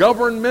with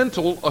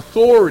governmental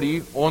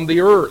authority on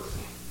the earth.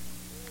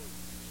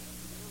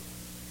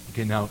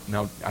 Okay, now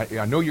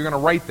I know you're going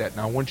to write that.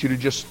 Now I want you to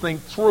just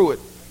think through it.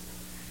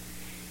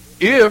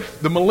 If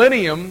the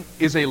millennium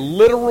is a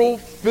literal,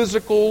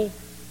 physical,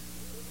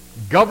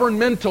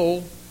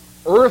 governmental,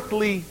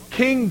 earthly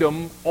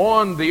kingdom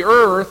on the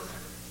earth,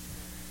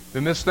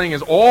 then this thing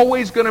is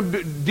always going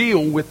to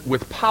deal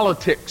with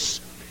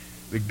politics.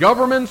 The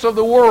governments of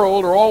the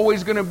world are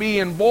always going to be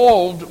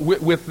involved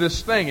with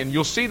this thing. And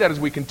you'll see that as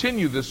we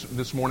continue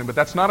this morning, but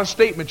that's not a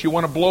statement you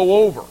want to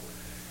blow over.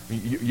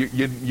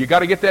 You got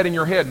to get that in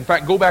your head. In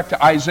fact, go back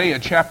to Isaiah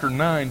chapter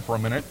 9 for a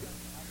minute.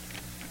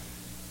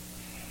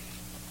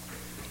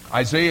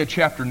 Isaiah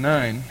chapter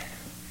 9.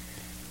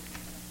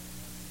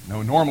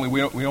 Now, normally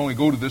we only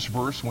go to this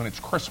verse when it's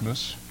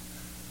Christmas.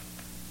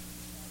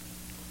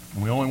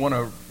 And we only want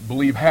to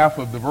believe half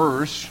of the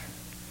verse.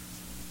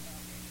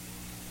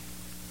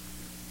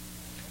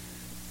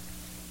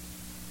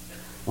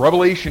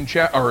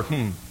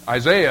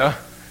 Isaiah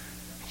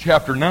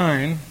chapter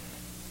 9.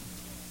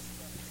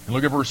 And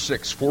look at verse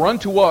 6. For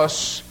unto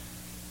us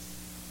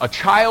a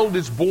child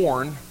is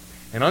born,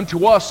 and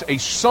unto us a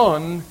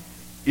son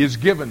is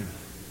given.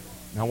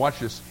 Now watch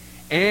this.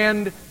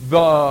 And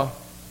the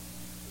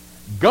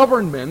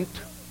government,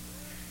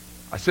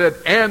 I said,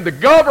 and the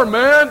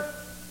government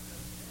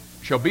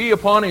shall be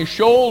upon his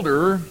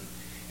shoulder,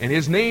 and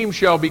his name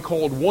shall be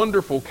called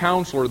Wonderful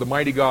Counselor, the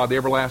Mighty God, the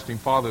Everlasting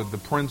Father, the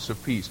Prince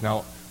of Peace.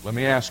 Now, let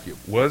me ask you,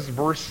 was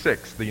verse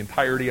 6, the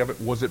entirety of it,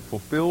 was it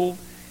fulfilled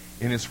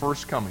in his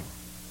first coming?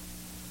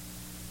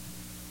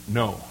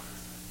 No.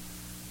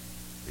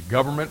 The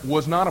government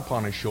was not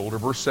upon his shoulder.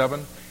 Verse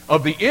 7,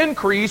 of the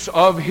increase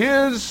of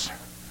his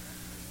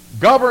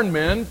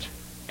government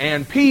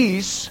and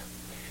peace,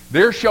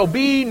 there shall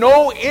be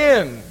no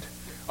end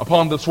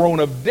upon the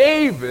throne of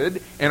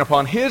David and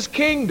upon his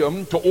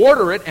kingdom, to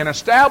order it and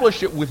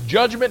establish it with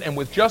judgment and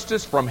with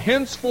justice from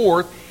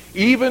henceforth,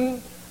 even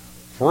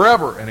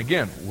forever. And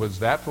again, was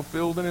that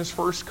fulfilled in his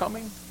first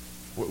coming?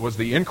 Was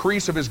the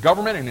increase of his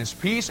government and his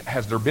peace,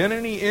 has there been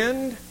any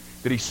end?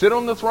 Did he sit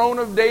on the throne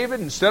of David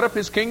and set up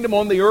his kingdom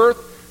on the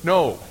earth?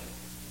 No.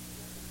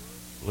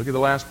 Look at the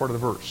last part of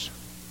the verse.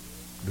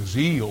 The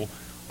zeal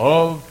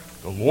of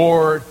the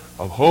Lord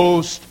of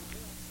hosts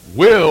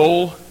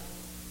will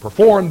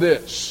perform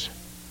this.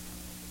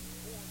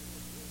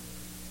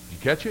 Did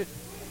you catch it?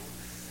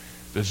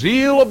 The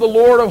zeal of the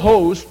Lord of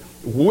hosts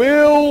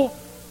will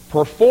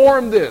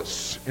perform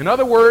this. In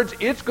other words,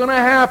 it's going to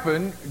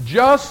happen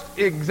just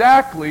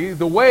exactly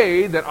the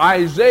way that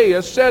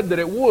Isaiah said that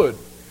it would.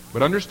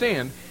 But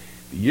understand,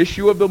 the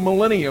issue of the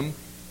millennium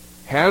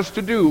has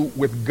to do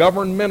with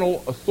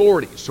governmental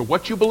authority. So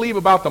what you believe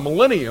about the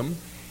millennium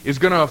is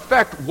going to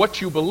affect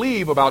what you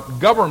believe about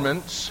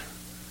governments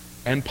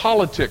and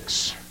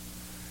politics.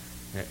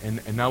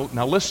 And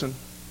now listen.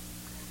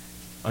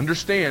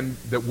 understand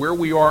that where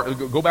we are,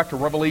 go back to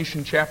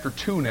Revelation chapter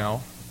 2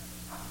 now.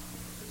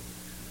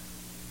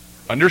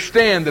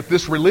 Understand that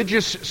this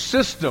religious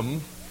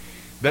system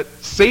that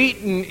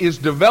Satan is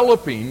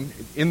developing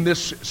in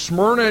this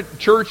Smyrna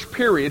church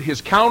period,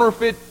 his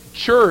counterfeit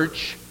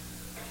church,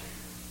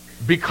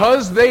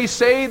 because they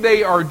say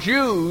they are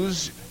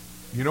Jews,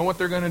 you know what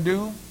they're going to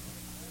do?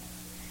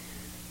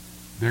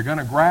 They're going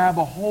to grab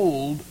a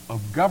hold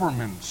of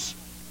governments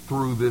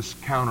through this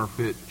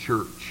counterfeit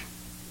church.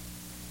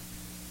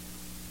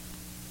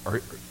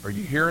 Are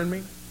you hearing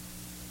me?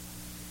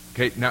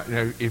 Okay, now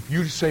if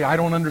you say, I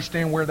don't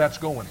understand where that's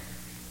going,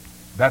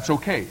 that's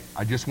okay.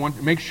 I just want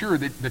to make sure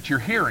that you're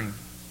hearing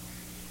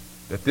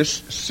that this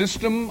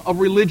system of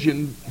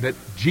religion that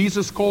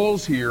Jesus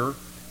calls here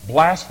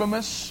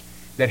blasphemous,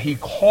 that he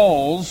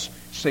calls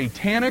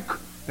satanic,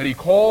 that he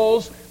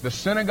calls the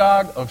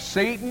synagogue of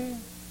Satan,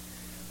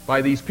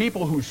 by these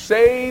people who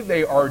say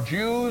they are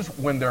Jews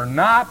when they're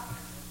not,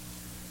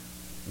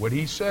 what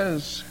he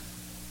says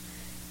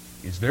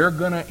is they're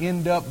going to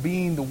end up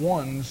being the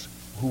ones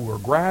who are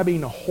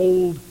grabbing a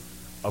hold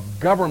of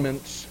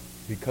governments,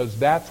 because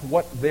that's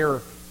what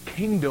their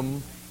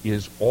kingdom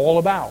is all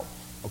about.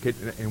 Okay,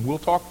 and we'll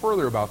talk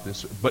further about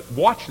this, but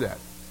watch that.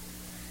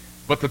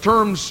 But the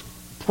terms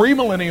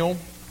pre-millennial,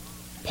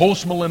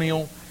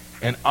 post-millennial,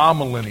 and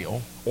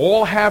amillennial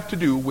all have to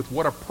do with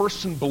what a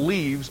person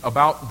believes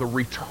about the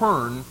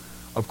return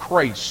of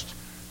Christ.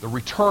 The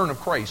return of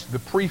Christ. The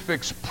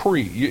prefix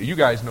pre. You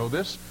guys know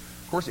this.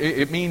 Of course,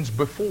 it means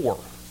before.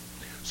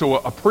 So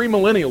a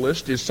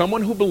premillennialist is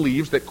someone who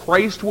believes that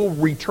Christ will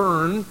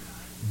return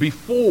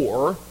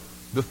before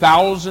the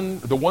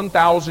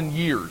 1,000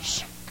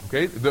 years.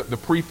 Okay? The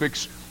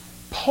prefix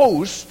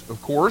post,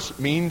 of course,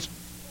 means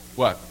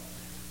what?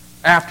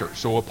 After.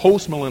 So a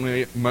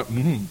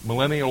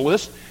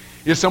post-millennialist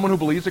is someone who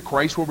believes that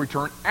Christ will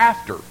return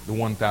after the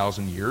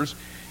 1,000 years.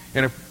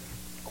 And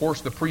of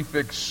course, the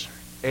prefix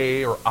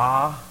a or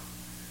a,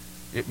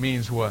 it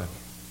means what?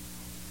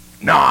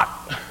 Not.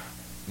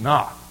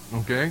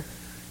 Okay?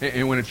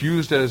 And when it's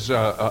used as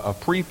a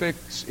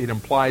prefix, it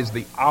implies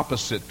the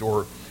opposite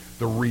or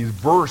the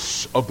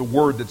reverse of the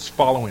word that's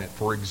following it.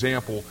 For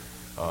example,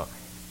 a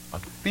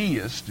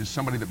theist is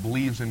somebody that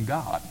believes in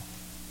God.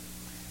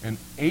 An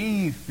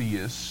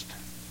atheist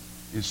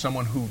is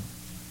someone who,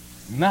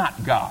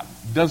 not God,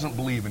 doesn't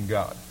believe in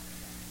God.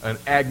 An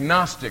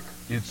agnostic,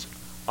 it's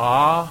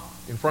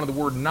in front of the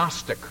word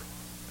gnostic.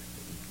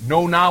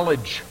 No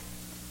knowledge.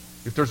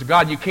 If there's a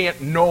God, you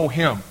can't know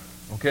him.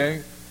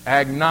 Okay?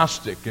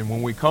 Agnostic. And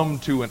when we come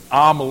to an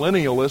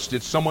amillennialist,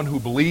 it's someone who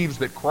believes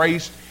that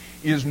Christ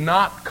is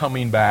not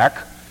coming back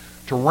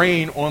to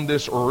reign on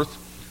this earth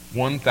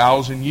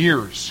 1,000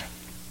 years.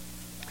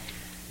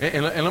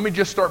 And let me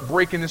just start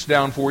breaking this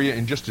down for you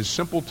in just as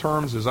simple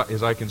terms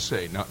as I can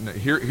say. Now,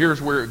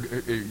 here's where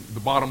the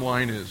bottom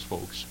line is,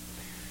 folks.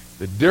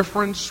 The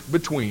difference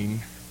between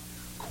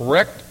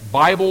correct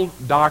Bible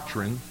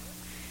doctrine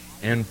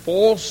and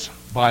false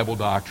Bible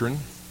doctrine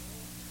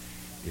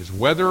is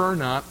whether or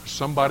not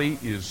somebody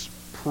is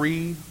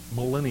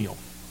pre-millennial.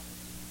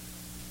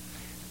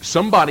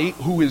 Somebody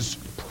who is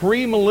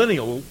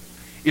pre-millennial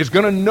is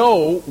going to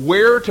know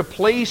where to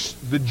place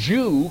the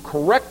Jew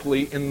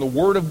correctly in the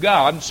Word of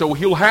God, so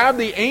he'll have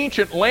the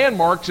ancient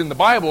landmarks in the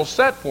Bible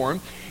set for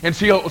him, and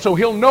so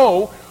he'll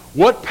know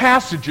what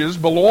passages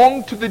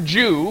belong to the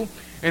Jew,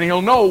 and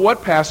he'll know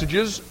what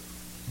passages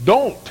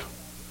don't.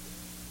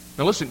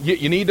 Now listen,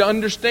 you need to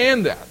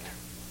understand that.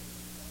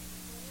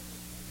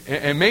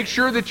 And make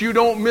sure that you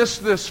don't miss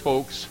this,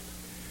 folks,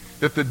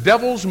 that the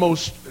devil's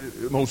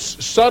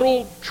most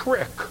subtle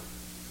trick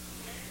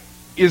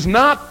is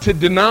not to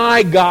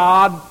deny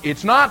God,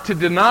 it's not to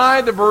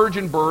deny the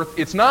virgin birth,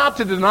 it's not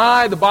to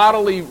deny the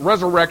bodily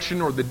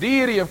resurrection or the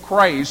deity of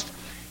Christ.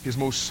 His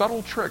most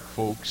subtle trick,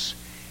 folks,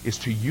 is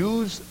to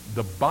use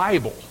the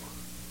Bible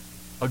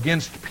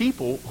against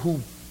people who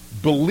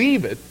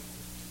believe it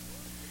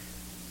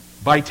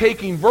by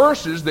taking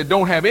verses that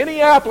don't have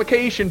any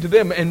application to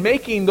them and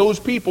making those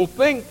people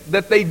think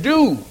that they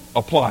do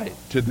apply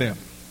to them.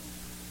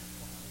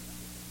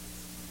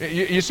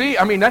 You see,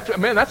 I mean,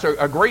 that's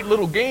a great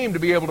little game to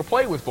be able to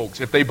play with folks.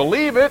 If they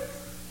believe it,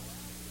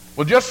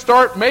 well, just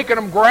start making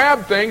them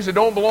grab things that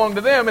don't belong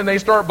to them, and they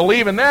start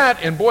believing that,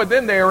 and boy,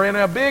 then they are in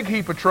a big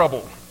heap of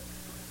trouble.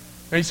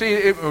 And you see,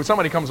 if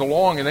somebody comes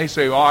along and they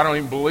say, "Oh, I don't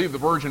even believe the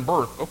virgin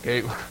birth,"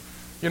 okay,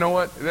 you know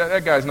what?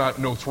 That guy's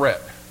no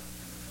threat.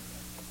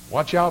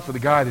 Watch out for the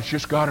guy that's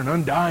just got an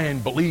undying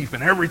belief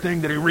in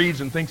everything that he reads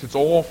and thinks it's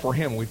all for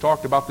him. We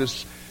talked about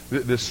this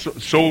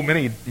so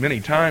many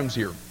times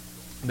here,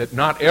 that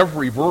not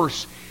every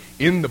verse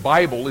in the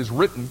Bible is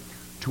written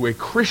to a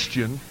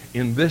Christian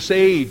in this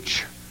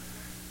age.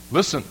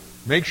 Listen,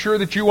 make sure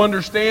that you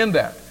understand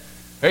that.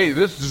 Hey,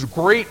 this is a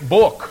great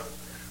book,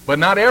 but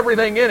not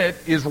everything in it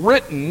is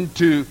written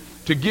to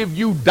give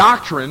you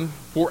doctrine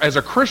as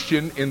a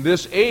Christian in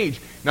this age.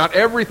 Not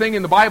everything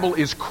in the Bible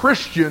is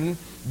Christian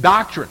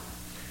doctrine.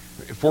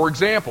 For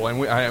example,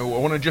 and I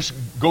want to just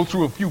go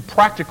through a few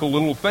practical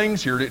little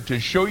things here to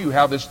show you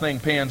how this thing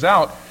pans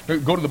out.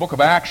 Go to the book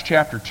of Acts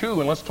chapter 2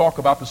 and let's talk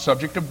about the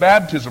subject of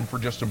baptism for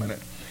just a minute.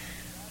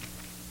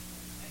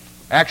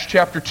 Acts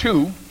chapter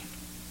 2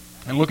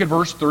 and look at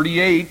verse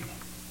 38.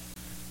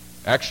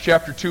 Acts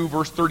chapter 2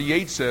 verse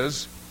 38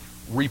 says,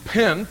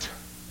 "Repent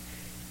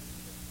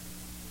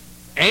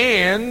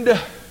and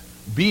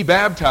be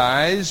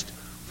baptized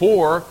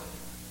for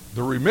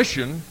the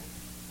remission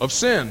of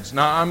sins."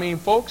 Now, I mean,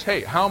 folks,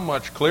 hey, how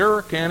much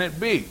clearer can it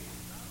be?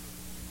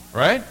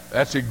 Right?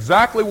 That's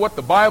exactly what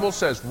the Bible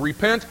says.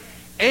 Repent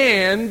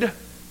and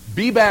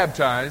be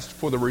baptized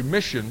for the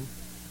remission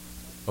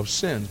of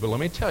sins. But let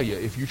me tell you,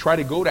 if you try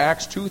to go to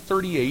Acts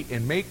 2:38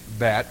 and make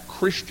that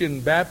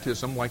Christian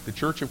baptism like the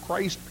Church of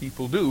Christ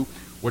people do,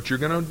 what you're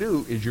going to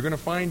do is you're going to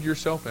find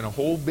yourself in a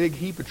whole big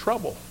heap of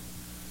trouble.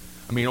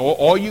 I mean,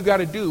 all you got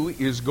to do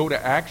is go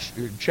to Acts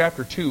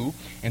chapter 2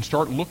 and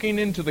start looking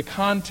into the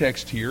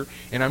context here.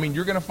 And I mean,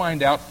 you're going to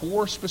find out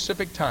 4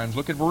 specific times.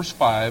 Look at verse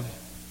 5.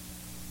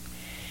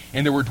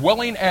 "And they were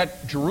dwelling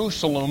at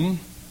Jerusalem,"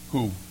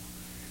 who?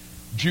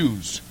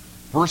 Jews.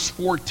 Verse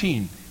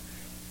 14.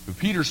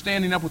 "Peter,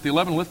 standing up with the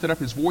 11, lifted up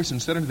his voice and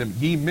said unto them,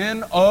 Ye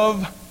men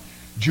of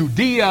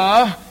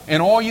Judea,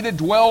 and all ye that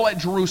dwell at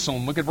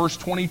Jerusalem." Look at verse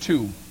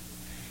 22.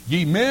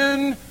 "Ye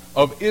men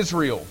of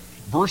Israel."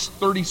 Verse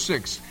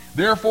 36.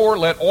 "Therefore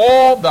let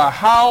all the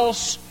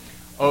house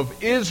of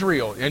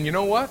Israel." And you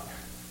know what?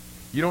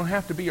 You don't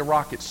have to be a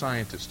rocket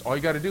scientist. All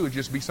you got to do is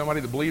just be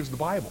somebody that believes the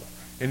Bible.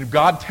 And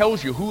God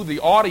tells you who the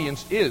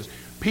audience is.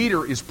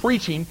 Peter is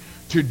preaching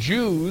to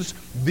Jews,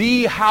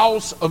 the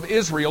house of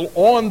Israel,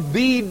 on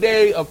the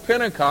day of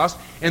Pentecost.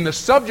 And the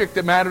subject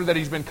matter that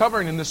he's been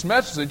covering in this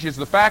message is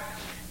the fact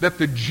that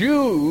the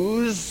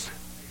Jews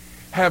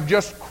have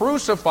just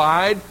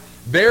crucified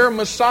their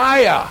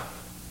Messiah.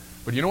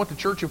 But you know what the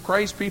Church of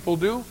Christ people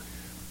do?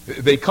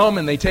 They come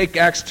and they take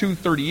Acts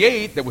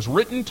 2:38 that was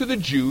written to the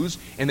Jews,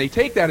 and they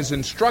take that as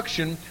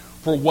instruction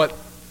for what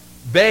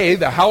they,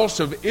 the house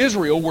of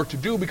Israel, were to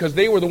do, because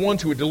they were the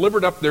ones who had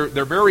delivered up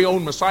their very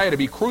own Messiah to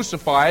be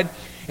crucified.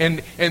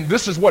 And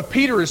this is what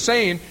Peter is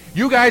saying.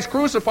 You guys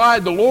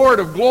crucified the Lord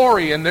of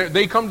glory. And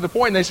they come to the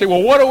point and they say,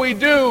 well, what do we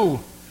do?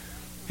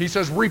 He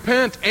says,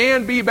 repent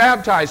and be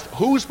baptized.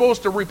 Who's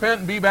supposed to repent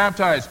and be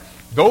baptized?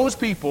 Those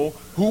people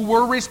who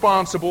were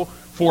responsible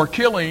for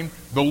killing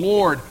the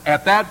Lord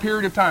at that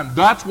period of time.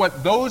 That's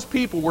what those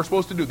people were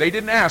supposed to do. They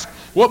didn't ask,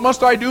 what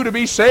must I do to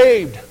be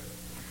saved?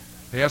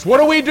 They asked, what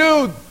do we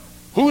do?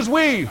 Who's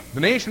we? The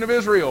nation of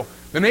Israel.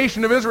 The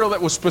nation of Israel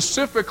that was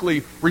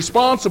specifically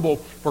responsible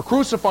for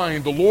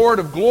crucifying the Lord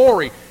of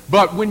glory.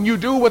 But when you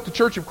do what the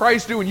Church of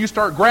Christ do and you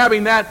start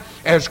grabbing that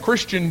as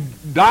Christian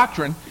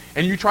doctrine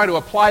and you try to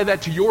apply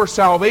that to your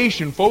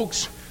salvation,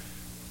 folks,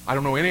 I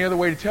don't know any other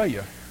way to tell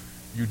you.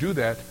 You do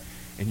that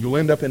and you'll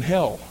end up in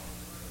hell.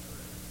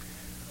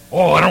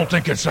 Oh, I don't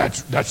think it's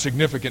that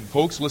significant,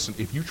 folks. Listen,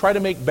 if you try to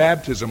make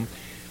baptism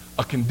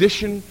a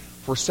condition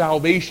for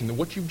salvation, then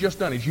what you've just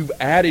done is you've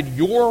added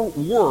your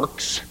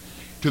works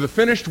to the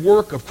finished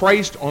work of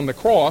Christ on the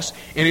cross.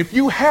 And if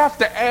you have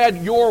to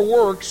add your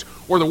works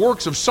or the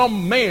works of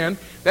some man,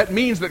 that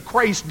means that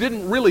Christ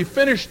didn't really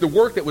finish the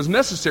work that was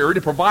necessary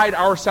to provide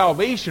our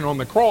salvation on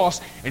the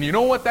cross. And you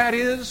know what that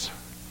is?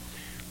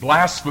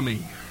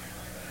 Blasphemy.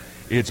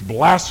 It's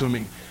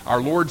blasphemy.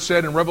 Our Lord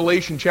said in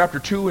Revelation chapter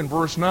 2 and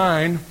verse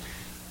 9,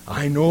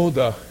 I know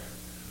the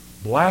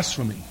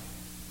blasphemy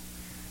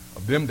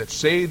of them that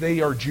say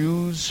they are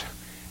Jews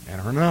and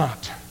are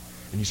not.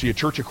 And you see, a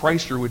Church of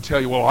Christer would tell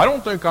you, well, I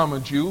don't think I'm a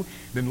Jew.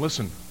 Then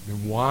listen,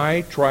 then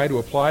why try to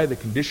apply the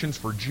conditions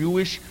for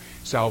Jewish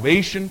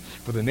salvation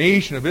for the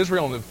nation of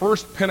Israel on the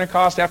first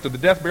Pentecost after the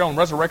death, burial, and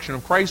resurrection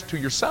of Christ to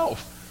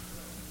yourself?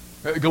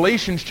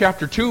 Galatians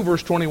chapter 2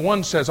 verse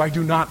 21 says, I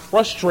do not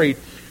frustrate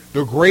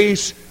the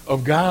grace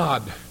of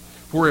God.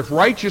 For if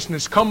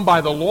righteousness come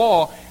by the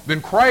law,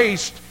 then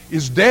Christ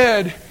is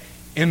dead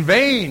in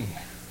vain.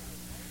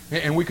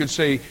 And we could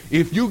say,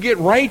 if you get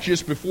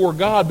righteous before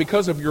God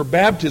because of your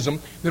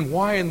baptism, then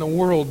why in the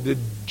world did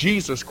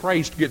Jesus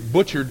Christ get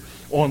butchered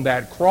on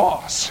that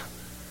cross?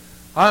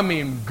 I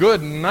mean,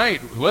 good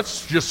night.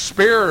 Let's just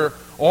spare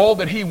all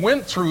that he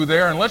went through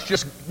there, and let's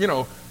just,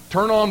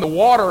 turn on the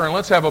water and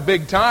let's have a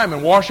big time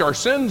and wash our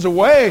sins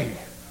away.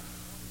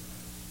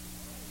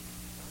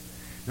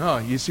 No,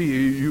 you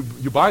see,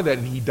 you buy that,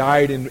 and he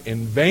died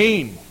in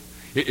vain.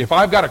 If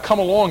I've got to come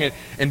along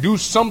and do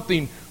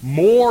something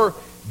more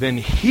than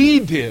he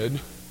did,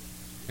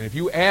 and if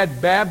you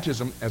add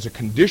baptism as a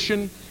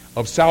condition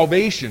of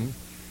salvation,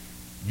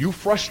 you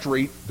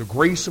frustrate the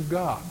grace of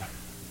God.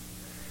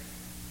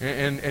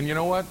 And you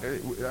know what?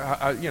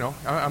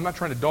 I'm not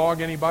trying to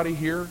dog anybody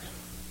here,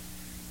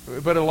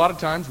 but a lot of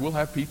times we'll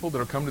have people that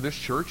will come to this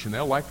church, and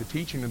they'll like the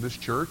teaching of this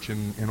church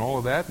and all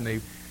of that, and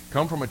they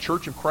come from a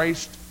Church of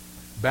Christ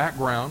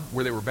background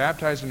where they were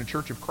baptized in the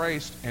Church of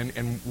Christ,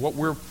 and what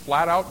we're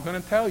flat out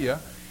going to tell you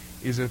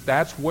is if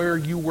that's where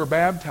you were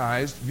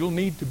baptized, you'll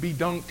need to be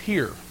dunked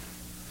here.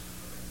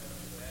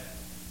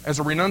 as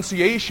a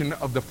renunciation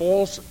of the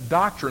false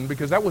doctrine,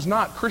 because that was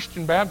not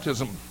Christian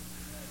baptism.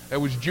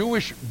 That was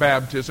Jewish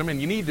baptism,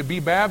 and you need to be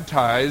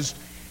baptized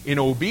in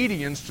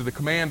obedience to the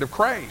command of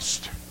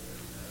Christ.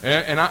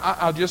 And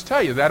I'll just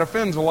tell you, that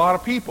offends a lot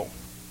of people.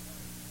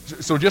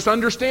 So just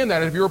understand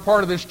that if you're a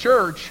part of this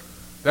church,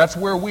 that's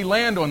where we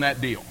land on that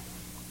deal.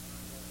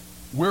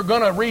 We're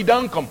going to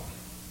redunk them.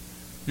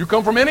 You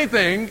come from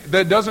anything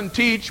that doesn't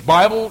teach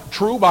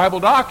true Bible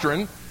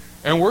doctrine,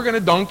 and we're going to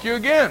dunk you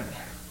again.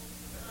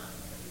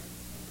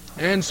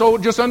 And so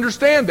just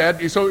understand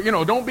that. So,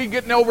 don't be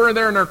getting over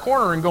there in their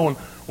corner and going,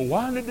 well,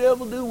 why in the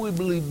devil do we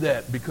believe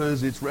that?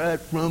 Because it's right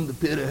from the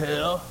pit of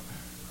hell.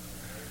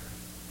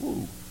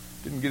 Ooh,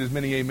 didn't get as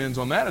many amens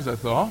on that as I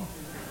thought.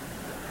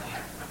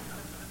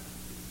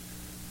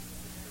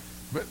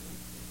 But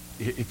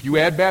if you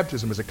add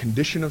baptism as a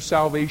condition of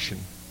salvation,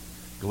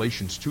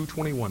 Galatians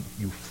 2:21,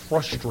 you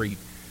frustrate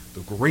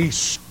the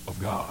grace of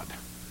God.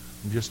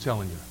 I'm just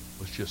telling you,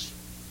 let's just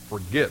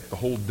forget the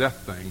whole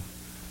death thing.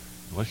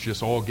 Let's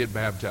just all get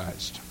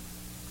baptized.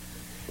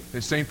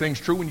 The same thing's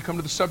true when you come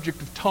to the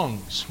subject of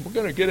tongues. We're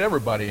going to get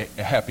everybody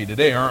happy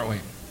today, aren't we?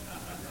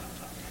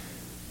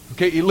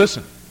 Okay,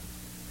 listen.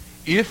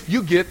 If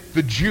you get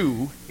the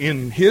Jew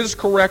in his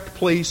correct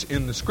place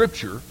in the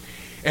Scripture,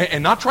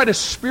 and not try to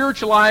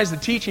spiritualize the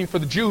teaching for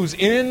the Jews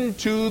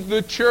into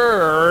the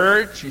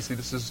church. Do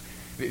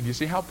you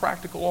see how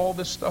practical all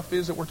this stuff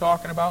is that we're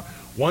talking about?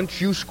 Once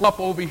you screw up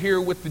over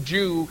here with the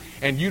Jew,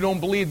 and you don't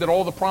believe that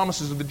all the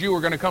promises of the Jew are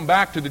going to come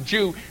back to the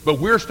Jew, but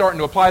we're starting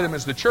to apply them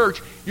as the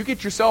church, you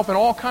get yourself in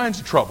all kinds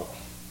of trouble.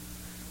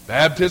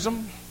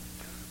 Baptism,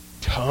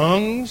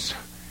 tongues,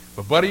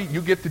 but buddy,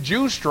 you get the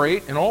Jew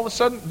straight, and all of a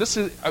sudden,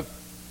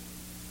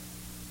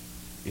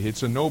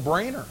 it's a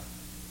no-brainer.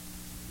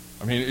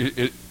 I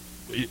mean,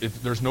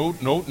 there's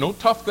no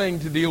tough thing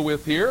to deal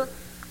with here.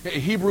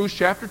 Hebrews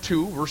chapter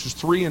 2, verses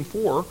 3 and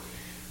 4,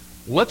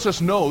 lets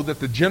us know that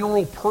the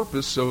general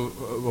purpose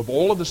of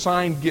all of the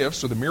sign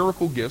gifts, or the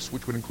miracle gifts,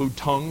 which would include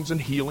tongues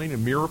and healing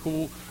and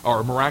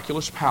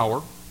miraculous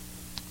power,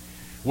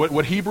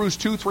 what Hebrews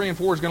 2, 3, and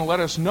 4 is going to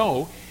let us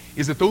know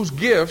is that those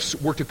gifts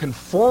were to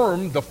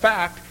confirm the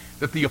fact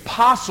that the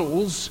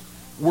apostles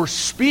were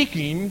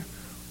speaking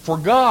for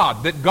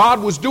God, that God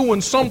was doing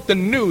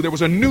something new. There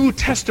was a New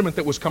Testament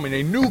that was coming,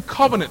 a new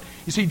covenant.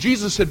 You see,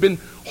 Jesus had been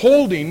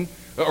holding,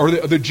 or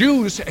the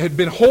Jews had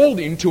been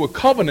holding to a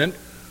covenant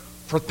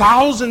for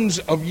thousands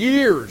of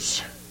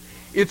years.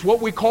 It's what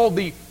we call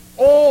the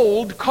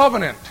Old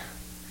Covenant.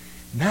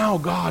 Now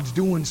God's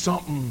doing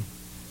something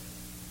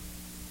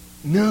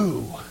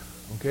new.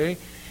 Okay?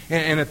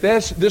 And at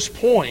this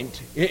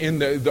point, in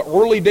the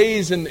early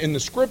days in the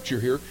Scripture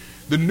here,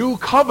 the New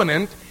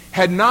Covenant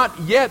had not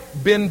yet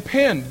been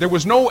penned. There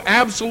was no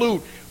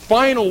absolute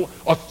final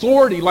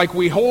authority like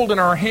we hold in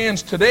our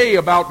hands today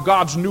about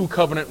God's new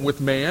covenant with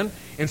man.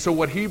 And so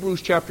what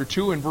Hebrews chapter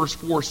 2 and verse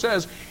 4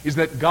 says is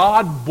that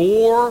God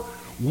bore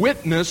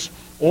witness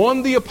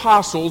on the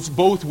apostles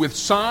both with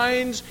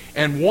signs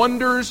and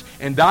wonders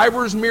and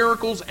divers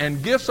miracles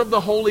and gifts of the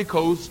Holy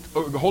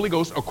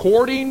Ghost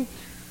according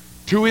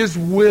to His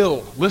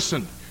will.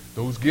 Listen,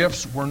 those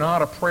gifts were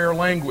not a prayer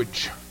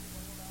language.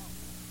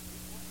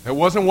 That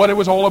wasn't what it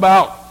was all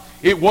about.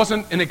 It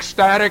wasn't an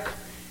ecstatic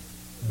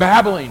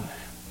babbling.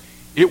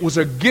 It was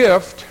a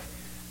gift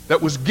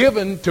that was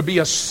given to be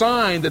a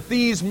sign that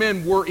these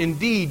men were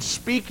indeed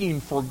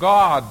speaking for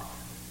God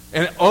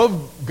and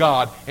of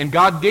God. And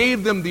God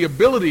gave them the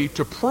ability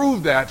to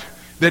prove that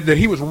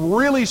He was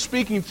really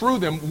speaking through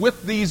them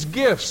with these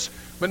gifts.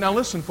 But now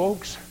listen,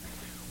 folks.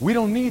 We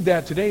don't need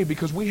that today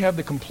because we have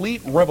the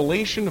complete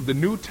revelation of the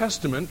New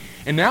Testament.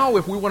 And now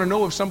if we want to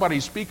know if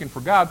somebody's speaking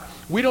for God,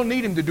 we don't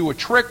need him to do a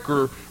trick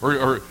or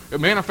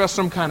manifest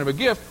some kind of a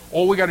gift.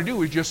 All we got to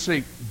do is just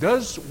say,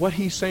 does what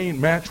he's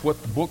saying match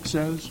what the book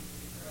says?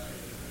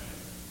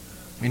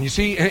 And you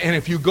see, and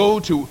if you go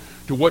to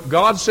what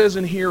God says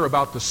in here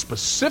about the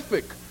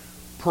specific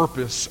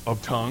purpose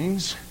of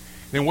tongues,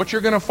 then what you're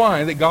going to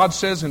find that God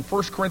says in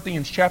 1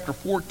 Corinthians chapter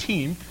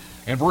 14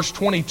 and verse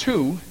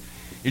 22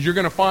 is you're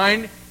going to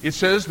find it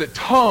says that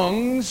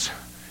tongues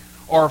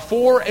are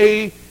for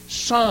a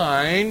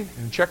sign,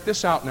 and check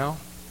this out now,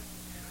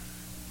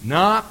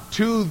 not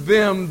to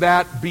them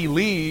that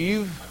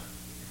believe,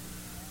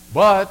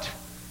 but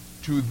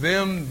to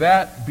them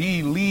that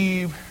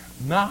believe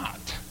not.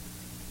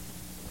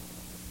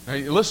 Now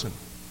listen,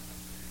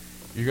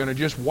 you're going to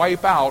just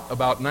wipe out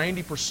about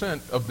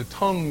 90% of the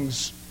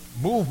tongues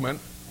movement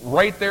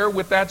right there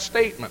with that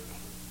statement.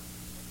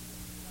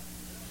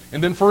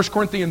 And then 1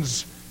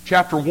 Corinthians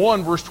chapter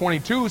 1, verse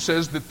 22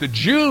 says that the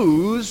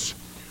Jews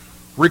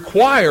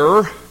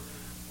require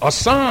a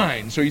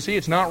sign. So you see,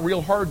 it's not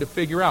real hard to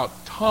figure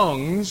out.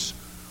 Tongues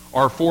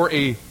are for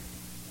a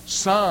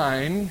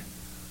sign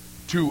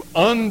to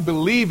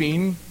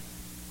unbelieving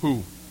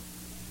who?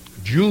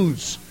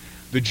 Jews.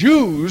 The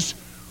Jews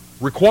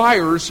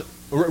require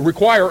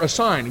a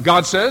sign.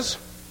 God says,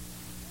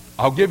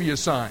 I'll give you a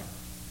sign.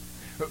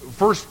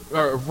 1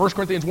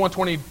 Corinthians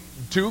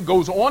 1:22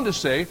 goes on to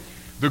say,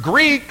 the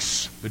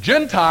Greeks, the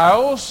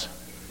Gentiles,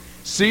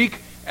 Seek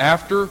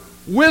after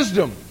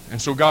wisdom.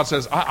 And so God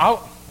says,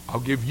 I'll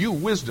give you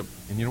wisdom.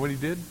 And you know what he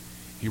did?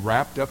 He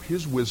wrapped up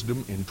his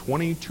wisdom in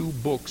 22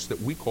 books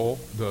that we call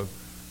the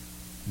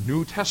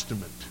New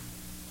Testament.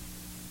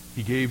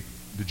 He gave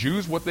the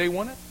Jews what they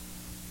wanted.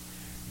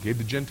 He gave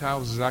the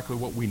Gentiles exactly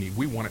what we need.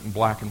 We want it in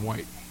black and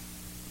white.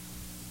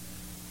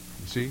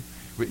 You see?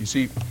 But you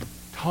see,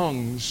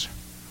 tongues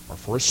are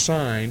for a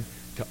sign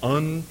to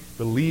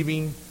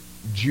unbelieving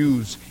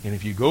Jews. And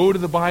if you go to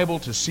the Bible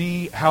to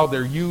see how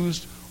they're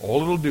used,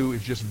 all it'll do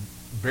is just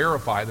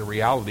verify the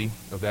reality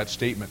of that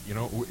statement. You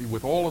know,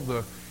 with all of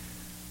the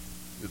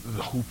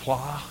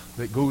hoopla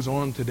that goes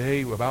on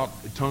today about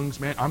tongues,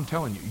 man, I'm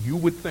telling you, you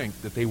would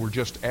think that they were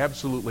just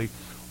absolutely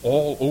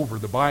all over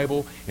the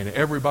Bible, and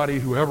everybody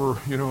who ever,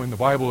 in the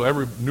Bible,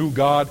 ever knew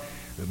God,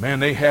 that, man,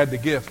 they had the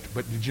gift.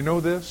 But did you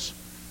know this?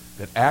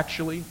 That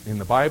actually, in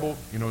the Bible,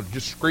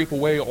 just scrape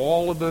away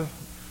all of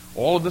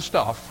the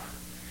stuff,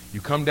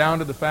 you come down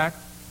to the fact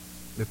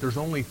that there's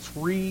only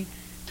 3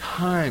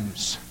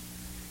 times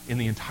in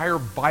the entire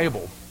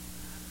Bible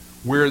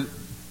where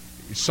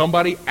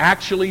somebody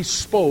actually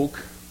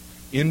spoke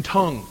in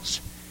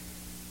tongues.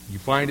 You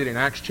find it in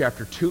Acts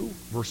chapter 2,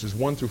 verses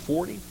 1 through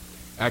 40,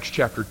 Acts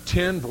chapter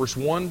 10, verse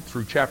 1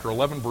 through chapter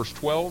 11, verse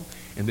 12,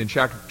 and then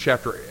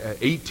chapter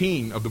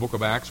 18 of the book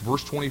of Acts,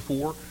 verse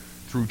 24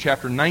 through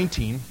chapter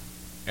 19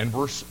 and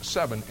verse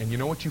 7. And you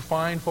know what you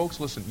find, folks?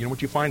 Listen, you know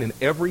what you find in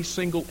every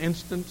single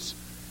instance?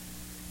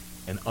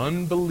 An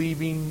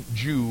unbelieving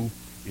Jew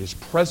is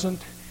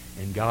present,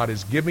 and God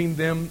is giving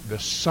them the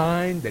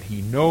sign that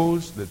he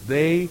knows that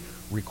they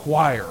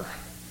require.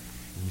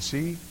 And you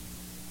see,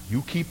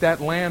 you keep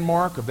that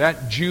landmark of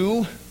that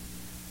Jew,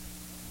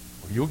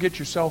 or you'll get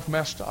yourself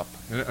messed up.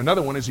 And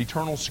another one is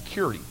eternal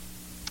security.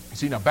 You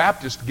see, now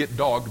Baptists get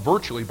dogged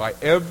virtually by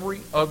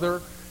every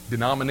other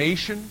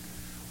denomination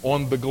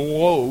on the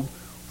globe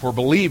for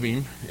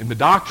believing in the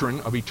doctrine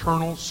of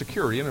eternal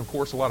security. And of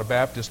course, a lot of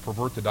Baptists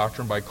pervert the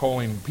doctrine by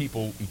calling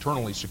people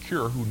eternally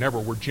secure who never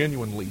were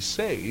genuinely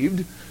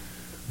saved.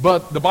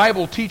 But the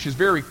Bible teaches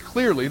very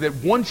clearly that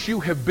once you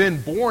have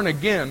been born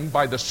again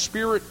by the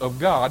Spirit of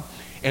God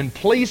and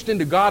placed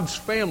into God's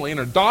family and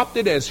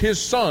adopted as His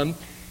son,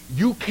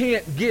 you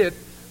can't get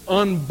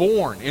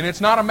unborn. And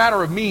it's not a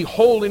matter of me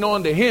holding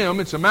on to Him,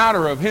 it's a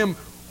matter of Him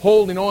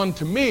holding on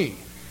to me.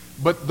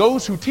 But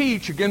those who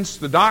teach against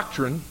the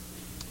doctrine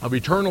of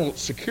eternal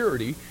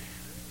security,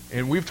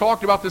 and we've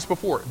talked about this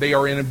before, they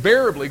are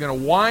invariably going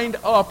to wind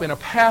up in a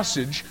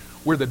passage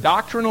where the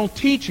doctrinal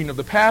teaching of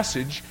the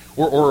passage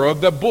or of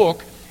the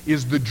book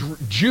is the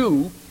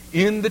Jew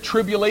in the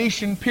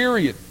tribulation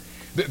period.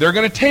 They're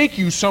going to take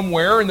you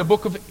somewhere in the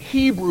book of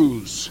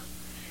Hebrews.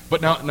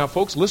 But now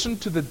folks, listen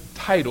to the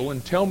title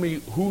and tell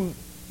me who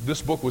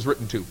this book was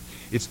written to.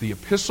 It's the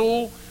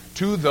Epistle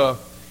to the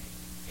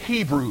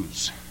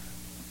Hebrews.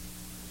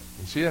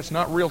 You see, that's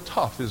not real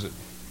tough, is it?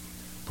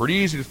 Pretty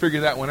easy to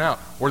figure that one out.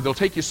 Or they'll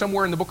take you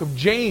somewhere in the book of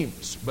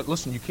James. But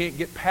listen, you can't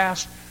get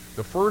past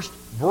the first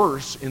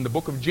verse in the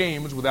book of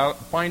James without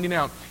finding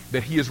out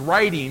that he is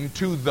writing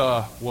to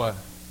the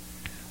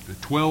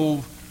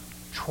 12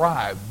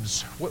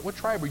 tribes. What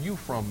tribe are you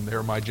from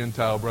there, my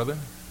Gentile brother?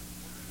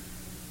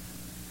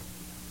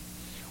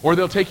 Or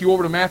they'll take you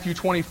over to Matthew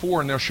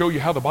 24 and they'll show you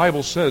how the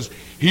Bible says,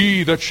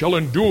 "He that shall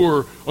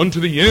endure unto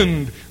the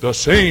end, the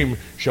same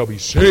shall be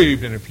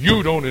saved." And if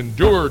you don't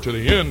endure to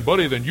the end,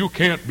 buddy, then you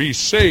can't be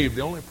saved.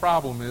 The only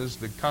problem is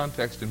the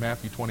context in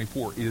Matthew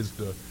 24 is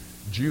the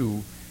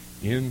Jew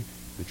in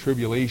the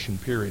tribulation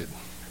period.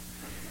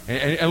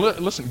 And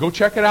listen, go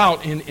check it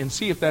out and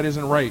see if that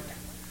isn't right.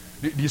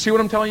 Do you see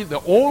what I'm telling you?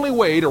 The only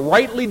way to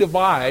rightly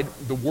divide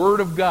the Word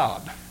of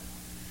God.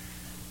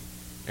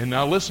 And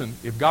now listen,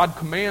 if God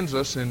commands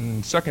us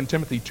in 2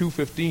 Timothy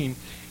 2:15,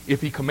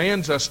 if He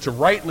commands us to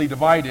rightly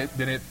divide it,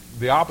 then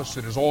the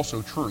opposite is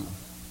also true.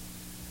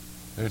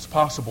 That it's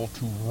possible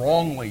to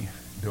wrongly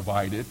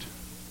divide it.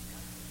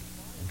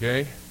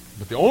 Okay?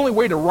 But the only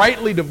way to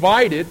rightly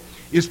divide it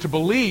is to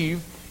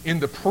believe in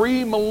the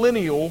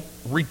pre-millennial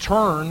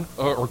return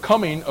or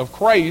coming of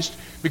Christ,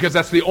 because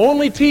that's the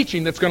only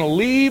teaching that's going to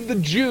leave the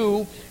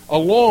Jew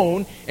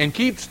alone and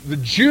keeps the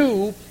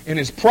Jew in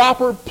his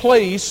proper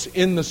place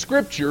in the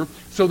Scripture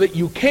so that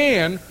you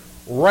can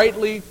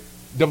rightly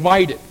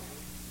divide it.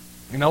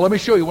 And now let me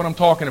show you what I'm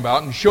talking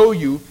about and show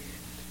you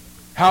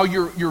how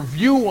your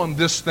view on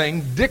this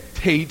thing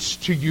dictates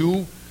to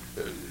you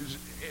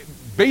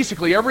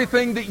basically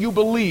everything that you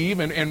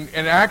believe, and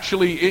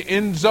actually it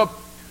ends up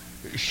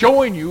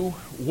showing you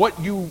what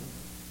you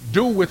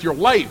do with your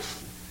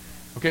life.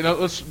 Okay, now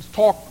let's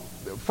talk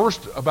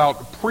first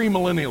about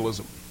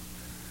premillennialism.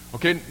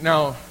 Okay,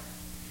 now,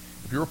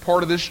 if you're a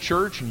part of this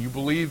church and you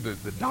believe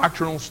that the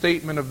doctrinal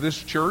statement of this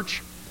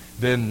church,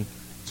 then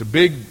it's a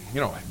big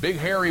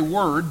hairy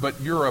word,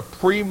 but you're a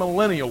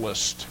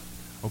premillennialist.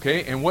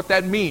 Okay, and what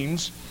that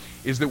means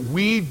is that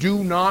we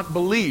do not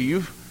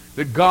believe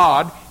that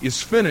God is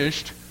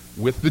finished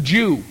with the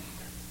Jew.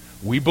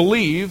 We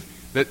believe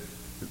that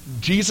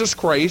Jesus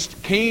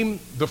Christ came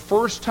the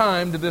first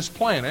time to this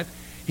planet,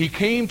 He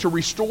came to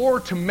restore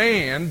to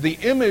man the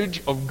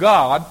image of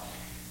God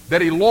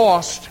that he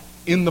lost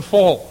in the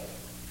fall.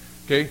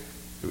 Okay?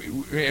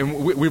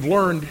 And we've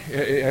learned,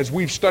 as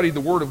we've studied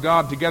the Word of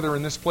God together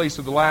in this place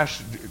of the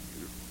last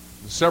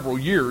several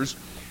years,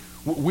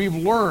 we've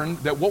learned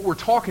that what we're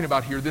talking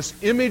about here, this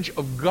image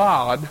of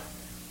God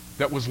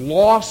that was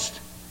lost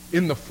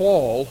in the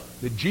fall,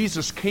 that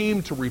Jesus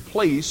came to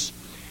replace,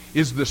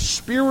 is the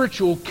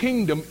spiritual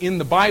kingdom in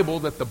the Bible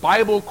that the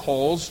Bible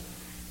calls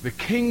the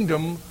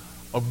kingdom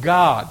of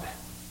God.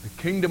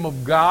 The kingdom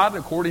of God,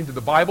 according to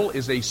the Bible,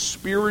 is a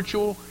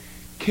spiritual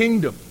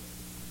kingdom.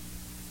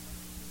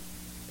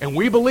 And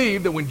we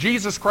believe that when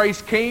Jesus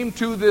Christ came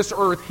to this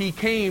earth, He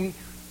came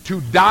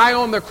to die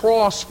on the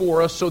cross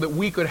for us so that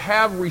we could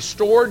have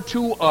restored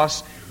to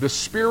us the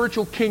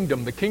spiritual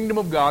kingdom, the kingdom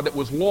of God that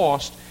was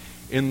lost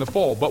in the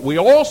fall. But we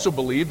also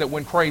believe that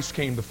when Christ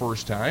came the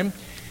first time,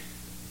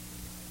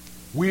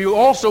 we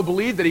also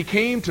believe that He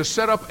came to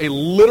set up a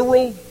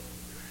literal,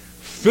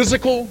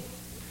 physical,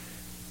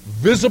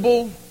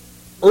 visible,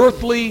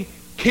 earthly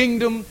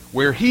kingdom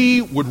where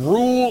He would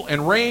rule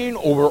and reign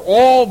over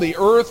all the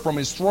earth from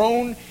His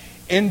throne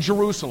in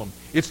Jerusalem.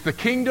 It's the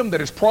kingdom that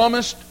is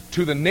promised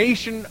to the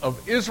nation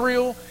of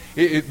Israel.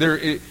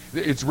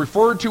 It's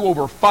referred to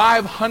over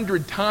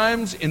 500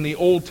 times in the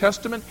Old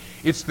Testament.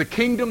 It's the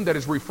kingdom that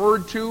is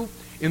referred to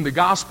in the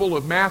Gospel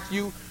of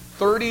Matthew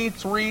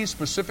 33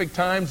 specific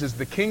times as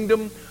the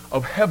kingdom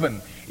of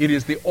heaven. It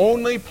is the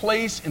only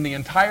place in the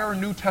entire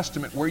New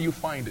Testament where you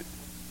find it.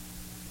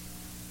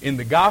 In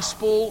the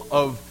Gospel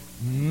of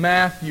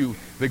Matthew,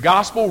 the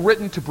Gospel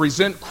written to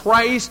present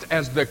Christ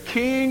as the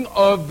King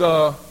of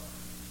the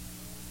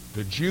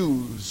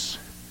Jews.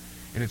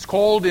 And it's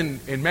called in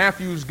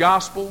Matthew's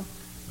Gospel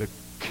the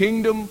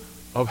kingdom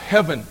of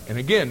heaven. And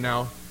again,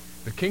 now,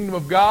 the kingdom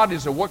of God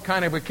is a what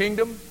kind of a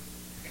kingdom?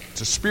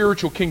 It's a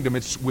spiritual kingdom.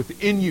 It's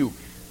within you.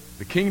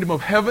 The kingdom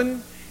of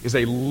heaven is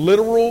a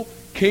literal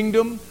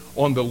kingdom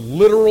on the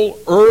literal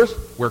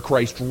earth where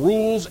Christ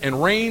rules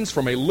and reigns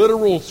from a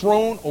literal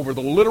throne over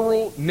the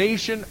literal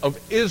nation of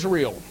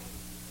Israel.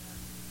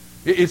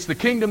 It's the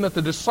kingdom that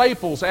the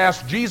disciples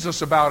asked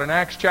Jesus about in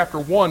Acts chapter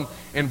 1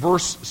 and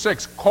verse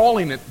 6,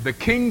 calling it the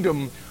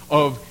kingdom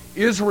of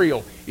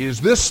Israel. Is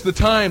this the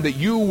time that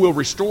you will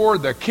restore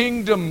the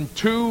kingdom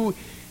to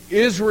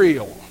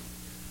Israel?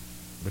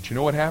 But you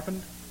know what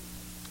happened?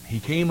 He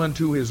came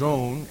unto His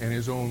own, and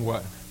His own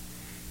what?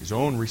 His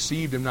own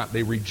received Him not.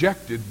 They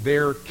rejected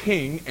their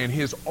king and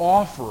His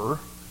offer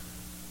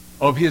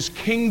of His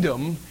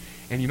kingdom.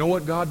 And you know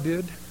what God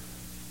did?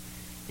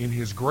 In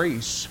His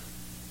grace,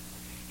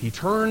 He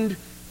turned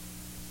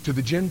to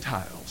the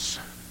Gentiles.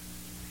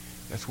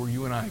 That's where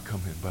you and I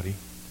come in, buddy.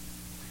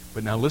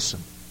 But now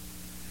listen.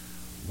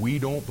 We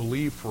don't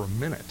believe for a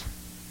minute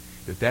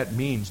that that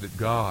means that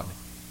God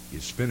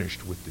is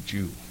finished with the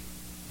Jew.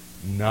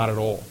 Not at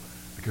all.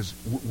 Because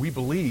we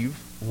believe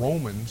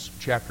Romans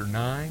chapter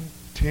 9,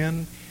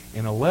 10,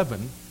 and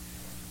 11,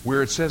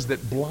 where it says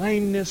that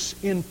blindness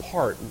in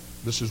part,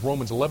 this is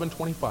Romans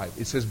 11:25,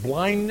 it says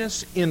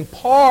blindness in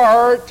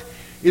part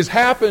is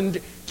happened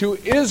to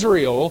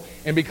Israel,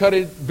 and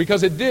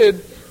because it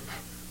did,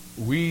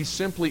 we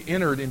simply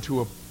entered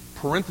into a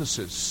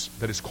parenthesis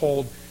that is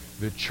called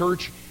the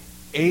church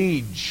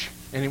age.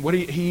 And what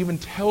he even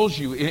tells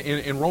you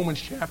in Romans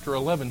chapter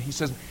 11, he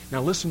says,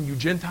 now listen, you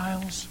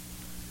Gentiles,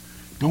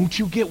 don't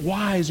you get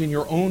wise in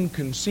your own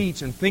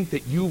conceits and think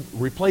that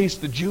you've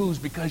replaced the Jews,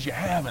 because you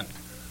haven't.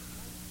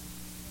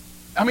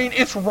 I mean,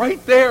 it's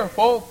right there,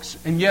 folks.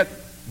 And yet,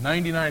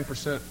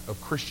 99%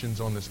 of Christians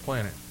on this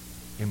planet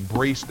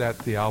embrace that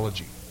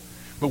theology.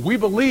 But we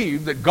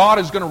believe that God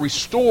is going to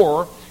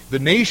restore the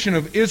nation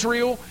of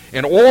Israel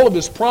and all of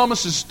His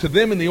promises to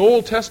them in the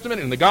Old Testament,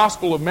 in the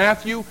Gospel of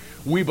Matthew.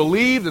 We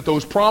believe that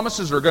those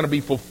promises are going to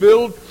be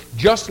fulfilled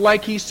just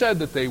like He said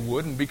that they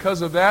would. And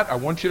because of that, I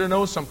want you to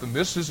know something.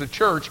 This is a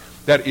church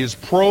that is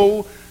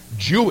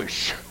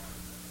pro-Jewish.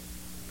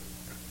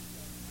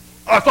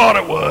 I thought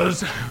it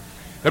was.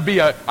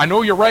 I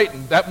know you're right,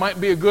 and that might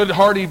be a good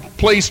hearty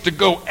place to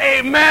go,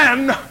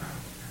 amen.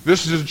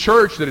 This is a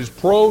church that is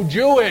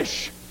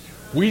pro-Jewish.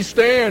 We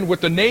stand with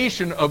the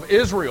nation of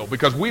Israel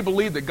because we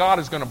believe that God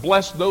is going to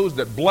bless those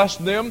that bless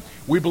them.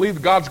 We believe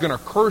that God's going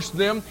to curse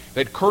them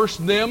that curse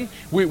them.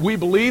 We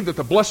believe that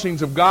the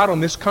blessings of God on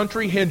this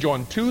country hinge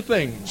on two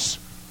things.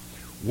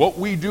 What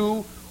we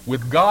do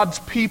with God's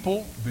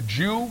people, the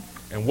Jew,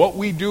 and what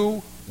we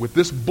do with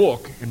this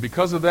book. And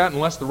because of that,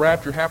 unless the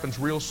rapture happens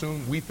real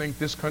soon, we think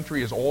this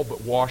country is all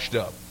but washed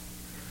up.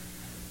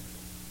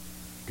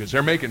 Because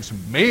they're making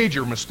some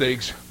major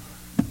mistakes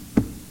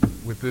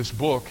with this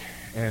book.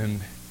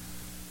 And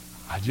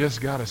I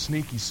just got a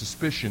sneaky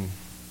suspicion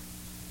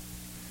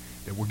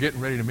that we're getting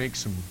ready to make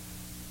some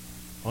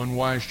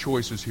unwise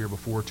choices here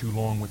before too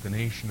long with the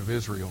nation of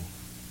Israel.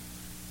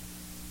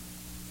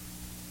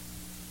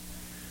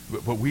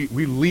 But we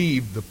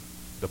leave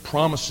the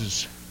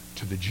promises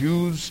to the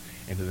Jews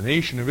and to the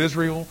nation of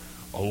Israel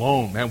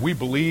alone. Man, we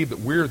believe that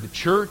we're the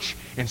church,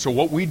 and so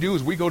what we do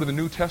is we go to the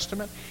New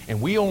Testament,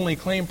 and we only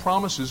claim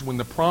promises when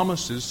the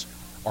promises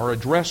are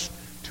addressed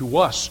to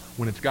us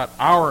when it's got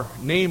our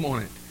name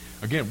on it.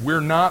 Again,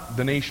 we're not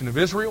the nation of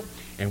Israel,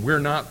 and we're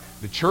not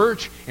the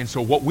church, and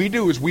so what we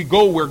do is we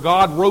go where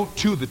God wrote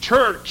to the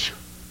church.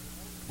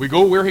 We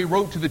go where He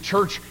wrote to the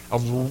church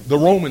of the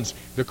Romans,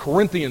 the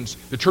Corinthians,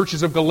 the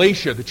churches of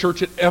Galatia, the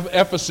church at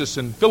Ephesus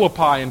and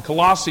Philippi and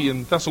Colossae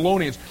and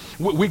Thessalonians.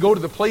 We go to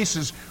the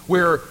places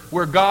where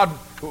God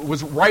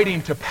was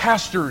writing to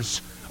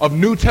pastors of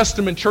New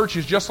Testament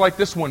churches just like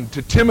this one,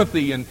 to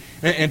Timothy and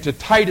to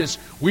Titus.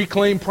 We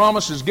claim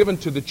promises given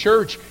to the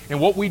church, and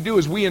what we do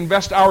is we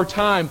invest our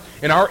time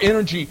and our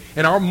energy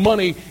and our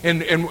money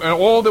and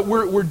all that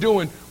we're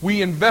doing,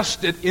 we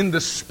invest it in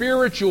the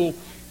spiritual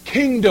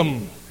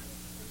kingdom.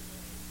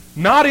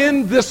 Not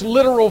in this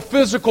literal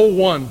physical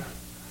one.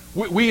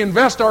 We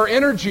invest our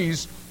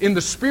energies in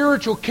the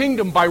spiritual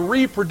kingdom by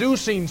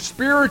reproducing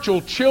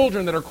spiritual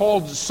children that are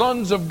called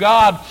sons of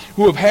God,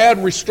 who have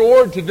had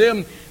restored to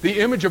them the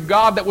image of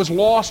God that was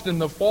lost in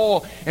the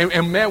fall.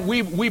 And man,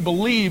 we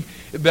believe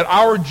that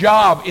our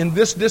job in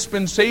this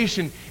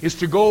dispensation is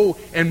to go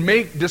and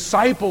make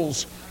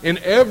disciples in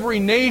every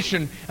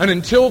nation, and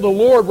until the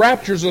Lord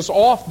raptures us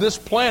off this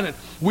planet,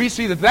 we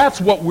see that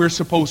that's what we're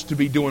supposed to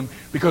be doing,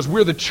 because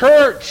we're the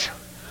church.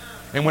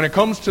 And when it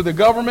comes to the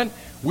government,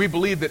 we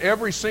believe that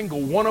every single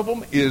one of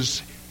them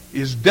is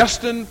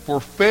destined for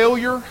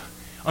failure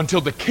until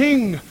the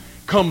king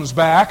comes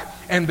back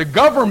and the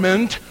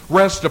government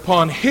rests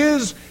upon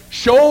his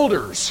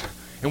shoulders.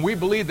 And we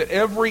believe that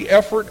every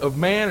effort of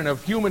man and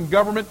of human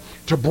government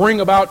to bring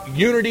about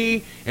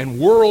unity and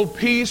world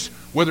peace,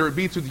 whether it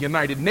be through the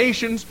United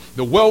Nations,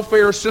 the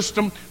welfare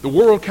system, the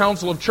World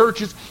Council of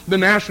Churches, the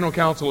National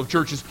Council of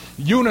Churches,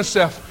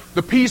 UNICEF,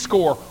 the Peace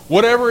Corps,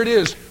 whatever it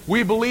is,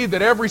 we believe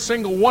that every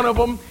single one of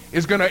them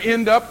is going to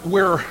end up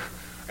where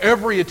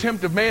every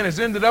attempt of man has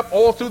ended up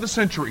all through the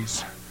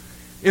centuries.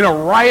 In a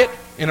riot,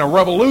 in a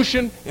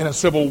revolution, in a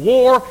civil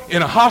war,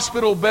 in a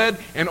hospital bed,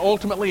 and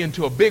ultimately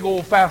into a big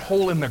old fat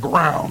hole in the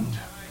ground.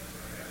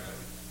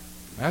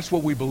 That's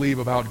what we believe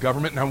about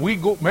government. Now we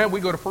go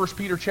to 1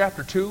 Peter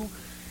chapter 2,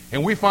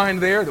 and we find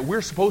there that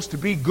we're supposed to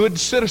be good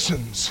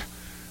citizens.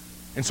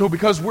 And so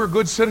because we're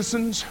good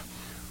citizens,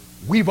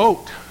 we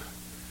vote.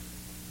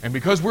 And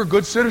because we're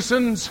good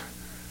citizens,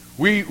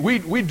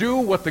 we do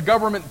what the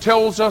government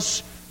tells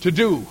us to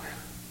do.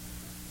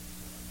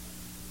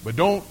 But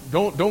don't,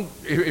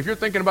 if you're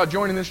thinking about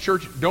joining this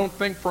church, don't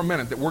think for a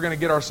minute that we're going to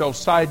get ourselves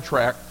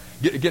sidetracked,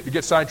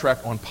 get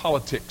sidetracked on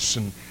politics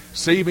and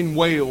saving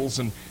whales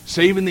and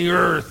saving the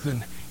earth.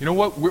 And you know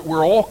what?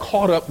 We're all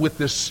caught up with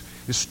this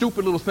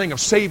stupid little thing of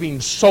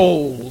saving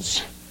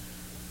souls.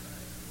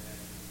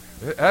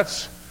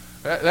 That's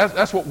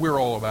what we're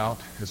all about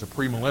as a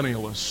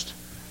pre-millennialist.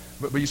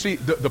 But you see,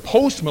 the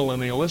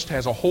post-millennialist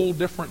has a whole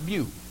different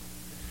view.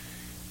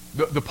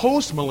 The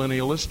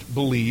post-millennialist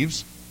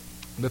believes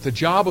that the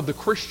job of the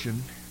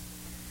Christian,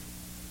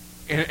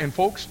 and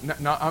folks,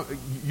 now,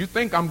 you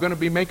think I'm going to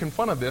be making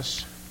fun of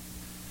this.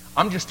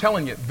 I'm just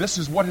telling you, this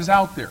is what is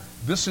out there.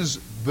 This is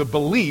the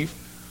belief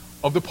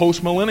of the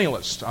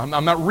post-millennialist.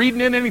 I'm not reading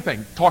in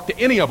anything. Talk to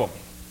any of them.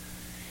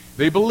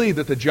 They believe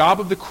that the job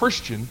of the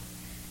Christian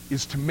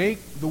is to make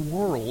the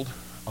world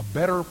a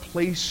better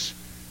place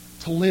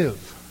to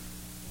live,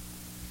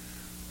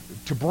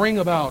 to bring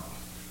about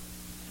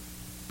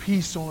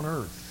peace on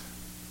earth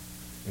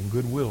and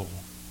goodwill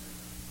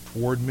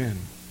toward men.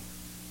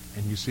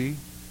 And you see,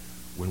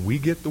 when we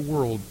get the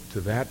world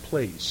to that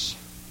place,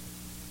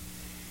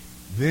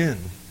 then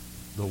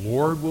the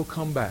Lord will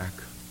come back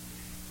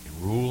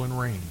and rule and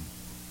reign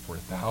for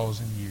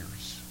 1,000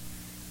 years.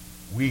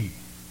 We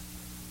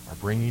are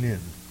bringing in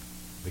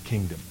the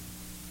kingdom.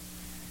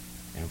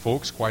 And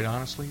folks, quite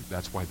honestly,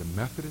 that's why the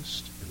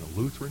Methodists and the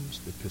Lutherans,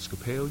 the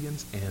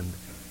Episcopalians, and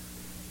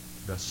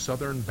the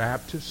Southern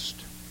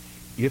Baptists,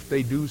 if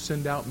they do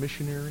send out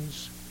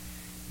missionaries,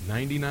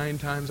 99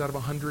 times out of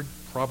 100,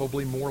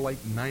 probably more like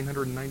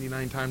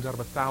 999 times out of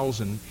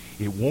 1,000,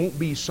 it won't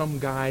be some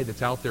guy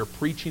that's out there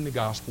preaching the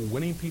gospel,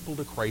 winning people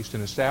to Christ,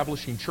 and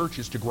establishing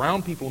churches to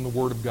ground people in the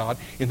Word of God,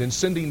 and then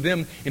sending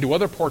them into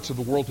other parts of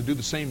the world to do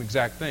the same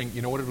exact thing.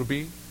 You know what it'll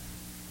be?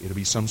 It'll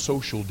be some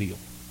social deal.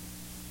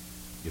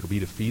 It'll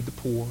be to feed the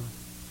poor,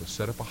 to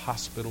set up a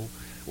hospital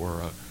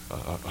or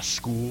a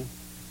school.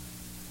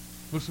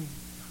 Listen,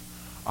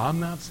 I'm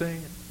not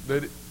saying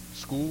that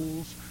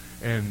schools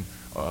and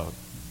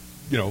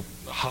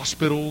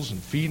hospitals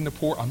and feeding the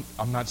poor,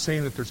 I'm not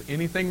saying that there's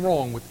anything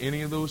wrong with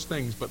any of those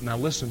things. But now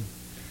listen,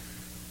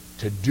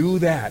 to do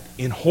that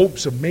in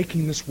hopes of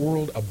making this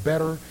world a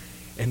better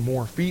and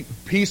more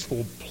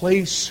peaceful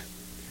place,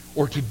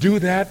 or to do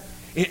that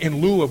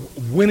in lieu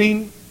of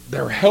winning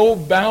their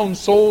hell-bound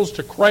souls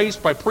to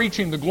Christ by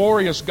preaching the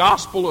glorious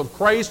gospel of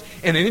Christ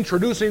and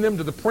introducing them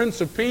to the Prince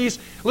of Peace,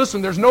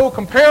 listen, there's no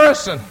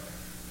comparison.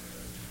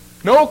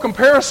 No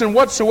comparison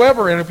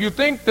whatsoever. And if you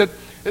think that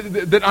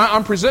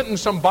I'm presenting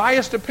some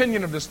biased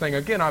opinion of this thing,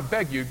 again, I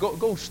beg you,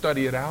 go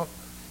study it out.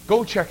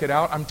 Go check it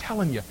out. I'm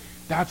telling you,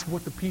 that's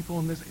what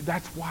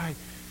that's why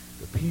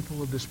the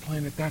people of this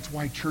planet, that's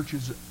why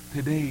churches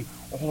today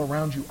all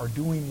around you are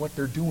doing what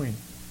they're doing.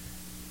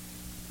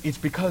 It's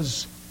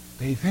because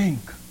they think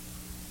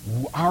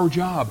our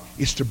job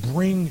is to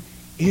bring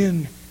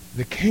in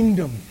the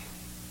kingdom.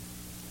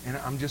 And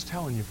I'm just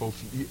telling you,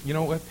 folks, you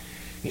know what?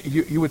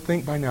 You would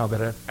think by now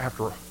that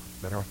after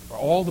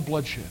all the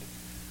bloodshed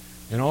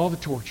and all the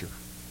torture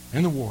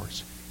and the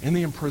wars and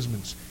the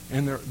imprisonments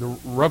and the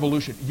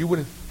revolution, you would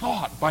have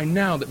thought by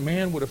now that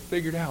man would have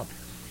figured out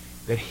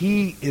that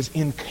he is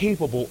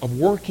incapable of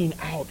working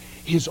out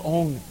his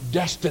own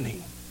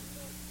destiny.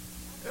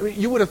 I mean,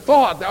 you would have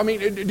thought, I mean,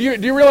 do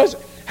you realize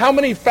how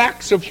many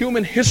facts of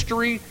human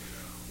history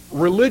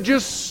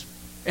religious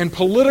and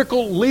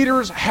political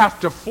leaders have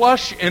to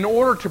flush in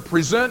order to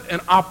present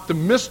an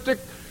optimistic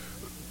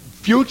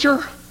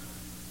future?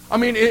 I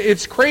mean,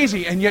 it's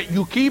crazy, and yet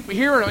you keep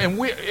hearing, and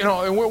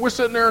we're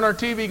sitting there on our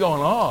TV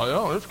going,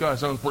 "Oh, this guy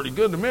sounds pretty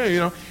good to me,"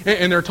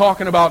 and they're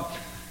talking about,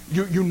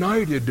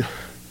 united,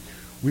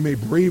 we may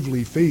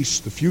bravely face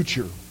the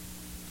future.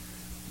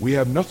 We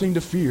have nothing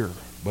to fear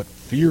but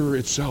fear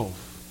itself.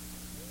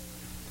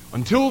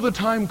 Until the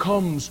time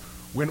comes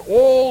when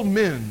all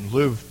men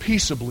live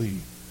peaceably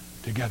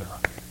together.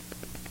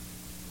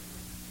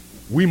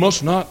 We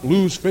must not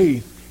lose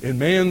faith in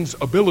man's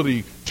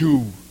ability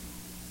to.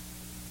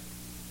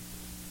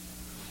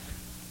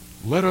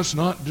 Let us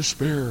not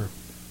despair,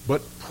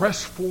 but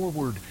press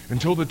forward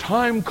until the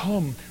time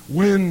come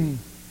when, and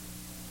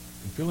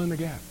fill in the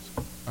gaps.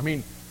 I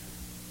mean,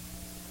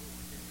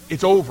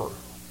 it's over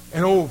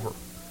and over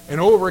and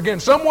over again.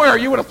 Somewhere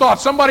you would have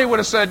thought somebody would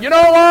have said, you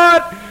know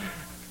what?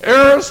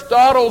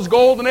 Aristotle's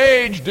golden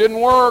age didn't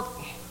work.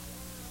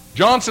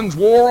 Johnson's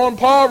war on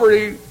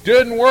poverty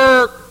didn't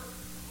work.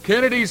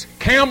 Kennedy's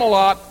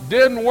Camelot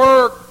didn't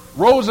work.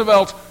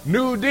 Roosevelt's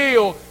New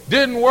Deal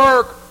didn't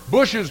work.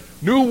 Bush's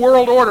New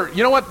World Order.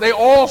 You know what? They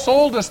all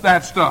sold us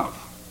that stuff.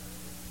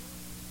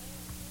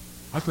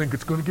 I think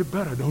it's going to get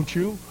better, don't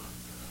you?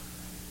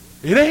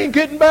 It ain't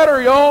getting better,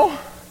 y'all.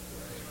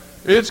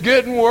 It's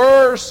getting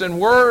worse and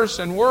worse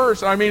and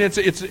worse. I mean, it's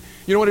you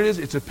know what it is?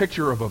 It's a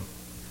picture of a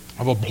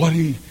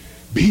bloody,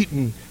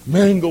 beaten,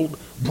 mangled,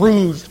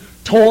 bruised,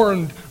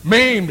 torn,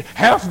 maimed,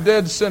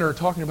 half-dead sinner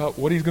talking about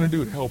what he's going to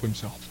do to help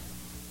himself.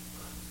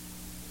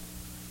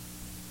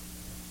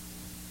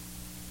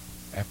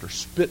 After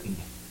spitting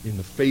in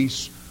the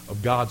face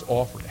of God's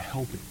offer to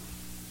help him.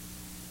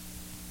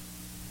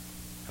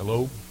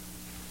 Hello?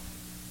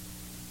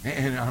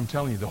 And I'm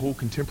telling you, the whole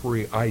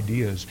contemporary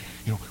idea is,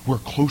 we're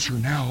closer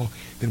now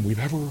than we've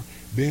ever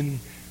been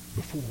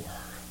before.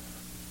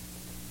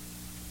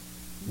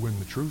 When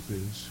the truth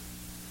is,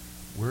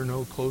 we're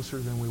no closer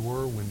than we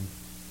were when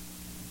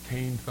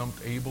Cain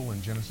thumped Abel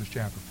in Genesis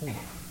chapter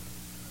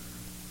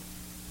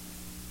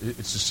 4.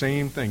 It's the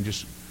same thing,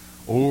 just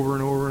over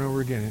and over and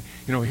over again.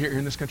 Here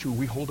in this country,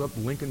 we hold up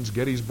Lincoln's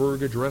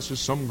Gettysburg Address as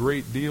some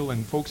great deal.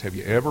 And folks, have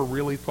you ever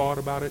really thought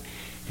about it?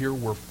 Here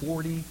were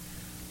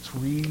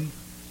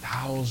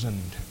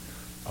 43,000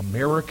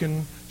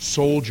 American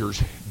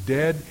soldiers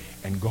dead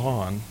and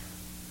gone.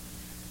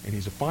 And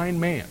he's a fine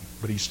man,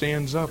 but he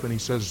stands up and he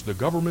says, the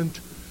government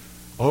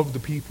of the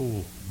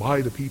people,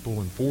 by the people,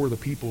 and for the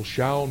people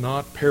shall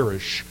not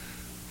perish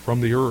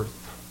from the earth.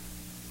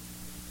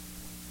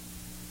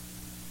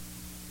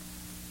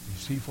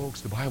 See, folks,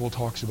 the Bible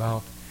talks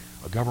about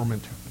a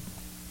government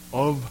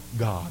of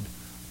God,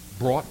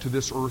 brought to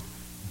this earth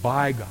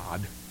by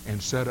God,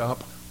 and set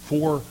up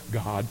for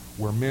God,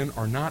 where men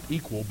are not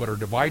equal, but are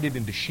divided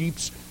into sheep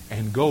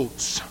and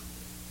goats.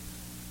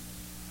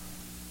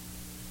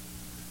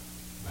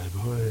 But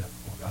boy,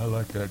 I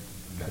like that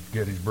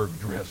Gettysburg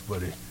Address,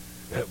 buddy.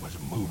 That was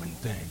a moving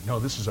thing. No,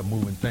 this is a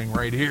moving thing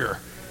right here.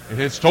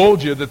 And it's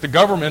told you that the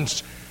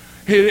government's,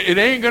 it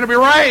ain't going to be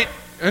right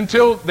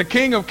until the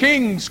King of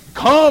Kings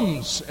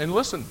comes. And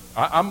listen,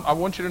 I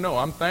want you to know,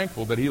 I'm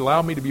thankful that He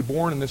allowed me to be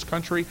born in this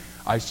country.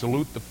 I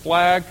salute the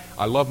flag.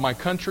 I love my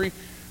country.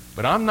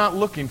 But I'm not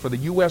looking for the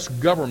U.S.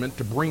 government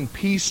to bring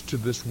peace to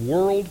this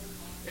world.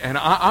 And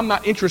I'm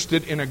not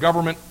interested in a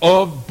government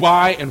of,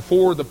 by, and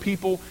for the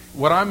people.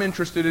 What I'm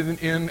interested in,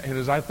 and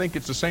as I think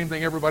it's the same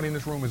thing everybody in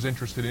this room is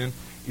interested in,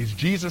 is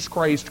Jesus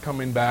Christ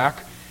coming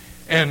back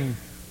and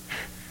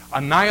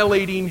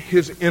annihilating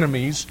His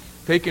enemies,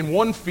 taking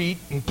one feet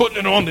and putting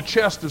it on the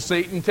chest of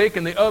Satan,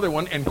 taking the other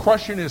one and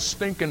crushing his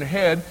stinking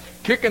head,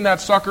 kicking that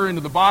sucker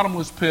into the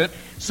bottomless pit,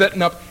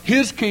 setting up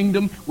His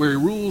kingdom where He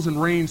rules and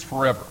reigns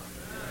forever.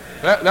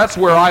 That's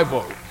where I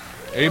vote.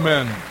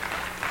 Amen.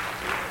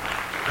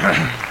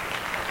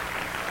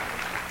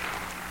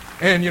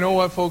 And you know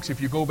what, folks?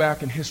 If you go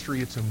back in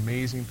history, it's an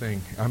amazing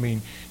thing. I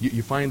mean,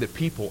 you find that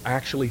people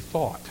actually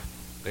thought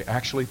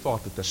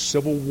that the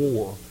Civil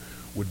War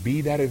would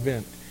be that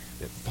event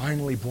that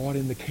finally brought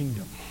in the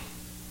kingdom.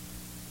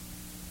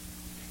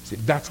 See,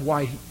 that's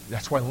why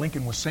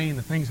Lincoln was saying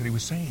the things that he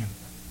was saying.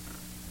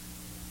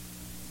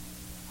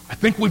 I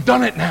think we've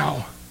done it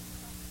now.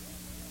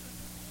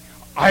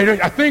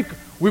 I think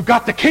we've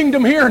got the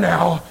kingdom here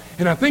now,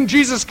 and I think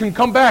Jesus can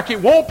come back.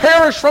 It won't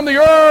perish from the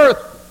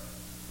earth.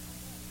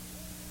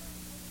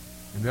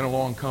 And then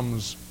along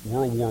comes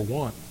World War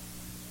I.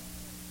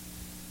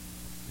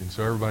 And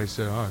so everybody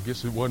said, I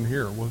guess it wasn't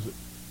here, was it?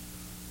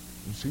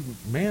 You see,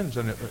 man's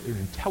an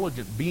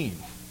intelligent being.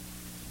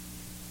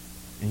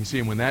 And you see,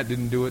 and when that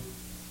didn't do it,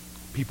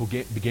 people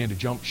began to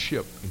jump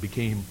ship and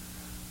became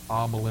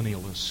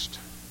amillennialists.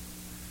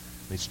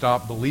 They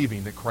stopped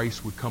believing that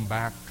Christ would come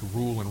back to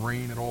rule and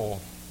reign at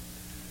all.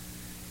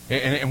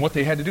 And what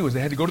they had to do is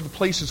they had to go to the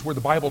places where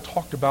the Bible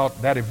talked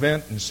about that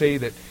event and say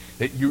that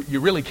you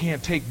really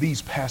can't take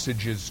these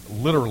passages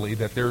literally,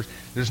 that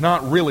there's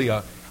not really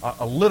a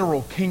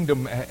literal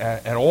kingdom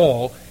at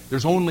all.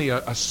 There's only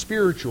a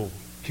spiritual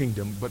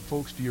kingdom. But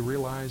folks, do you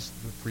realize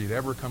that for you to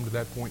ever come to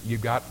that point,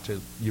 you've got to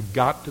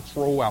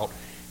throw out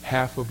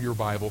half of your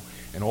Bible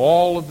and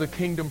all of the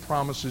kingdom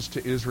promises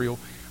to Israel.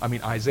 I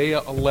mean,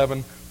 Isaiah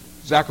 11,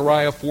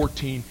 Zechariah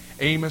 14,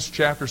 Amos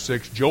chapter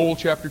 6, Joel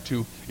chapter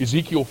 2,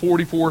 Ezekiel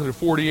 44 to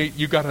 48.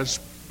 You've got to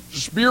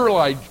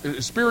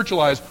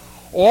spiritualize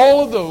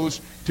all of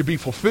those to be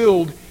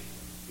fulfilled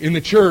in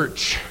the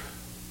church.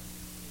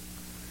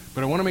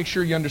 But I want to make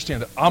sure you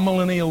understand that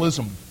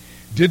amillennialism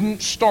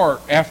didn't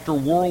start after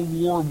World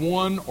War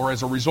I or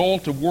as a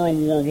result of World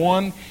War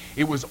I.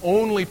 It was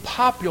only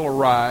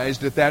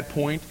popularized at that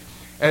point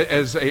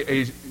as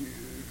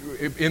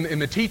in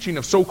the teaching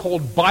of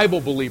so-called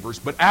Bible believers.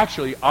 But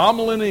actually,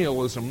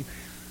 amillennialism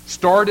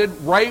started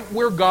right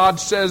where God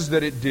says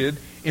that it did,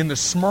 in the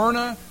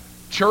Smyrna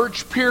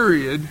church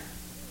period,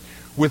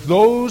 with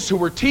those who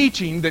were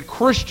teaching that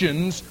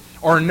Christians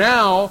are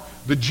now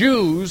the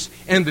Jews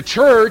and the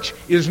church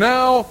is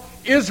now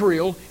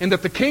Israel, and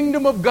that the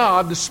kingdom of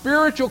God, the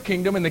spiritual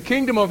kingdom, and the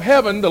kingdom of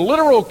heaven, the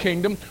literal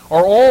kingdom,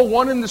 are all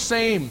one and the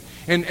same.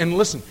 And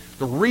listen,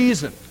 the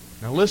reason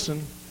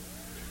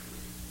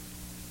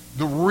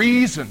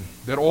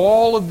that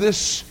all of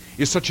this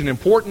is such an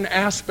important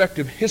aspect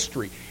of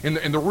history, and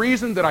the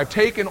reason that I've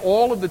taken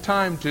all of the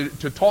time to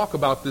talk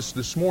about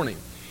this morning,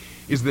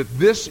 is that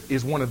this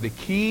is one of the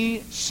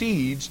key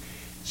seeds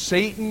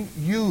Satan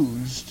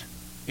used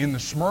in the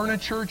Smyrna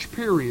church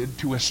period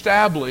to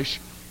establish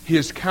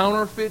his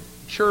counterfeit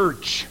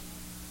church.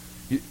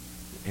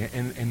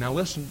 And now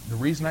listen, the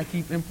reason I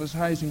keep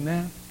emphasizing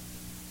that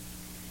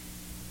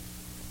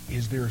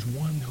is there's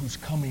one who's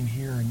coming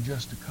here in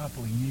just a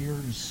couple of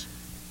years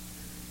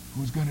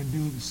who's going to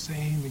do the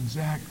same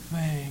exact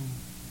thing.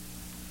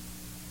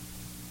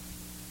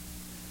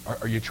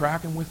 Are you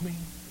tracking with me?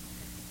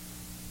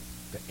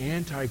 The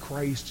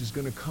Antichrist is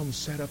going to come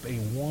set up a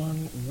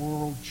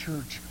one-world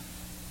church.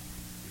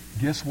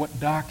 Guess what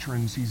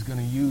doctrines he's going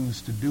to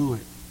use to do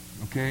it?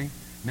 Okay?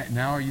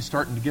 Now are you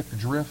starting to get the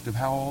drift of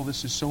how all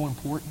this is so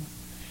important?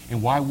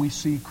 And why we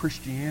see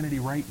Christianity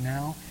right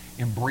now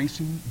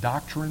embracing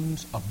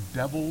doctrines of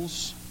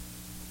devils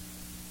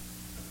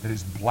that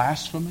is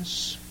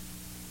blasphemous,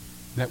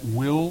 that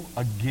will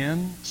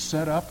again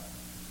set up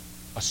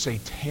a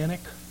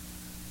satanic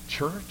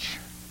church?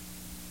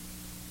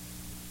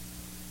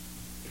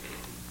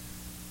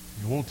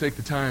 We won't take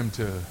the time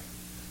to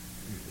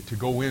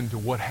go into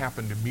what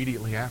happened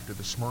immediately after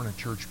the Smyrna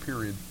church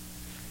period.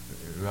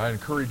 I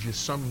encourage you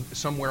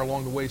somewhere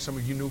along the way, some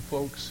of you new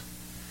folks,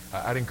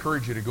 I'd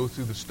encourage you to go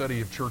through the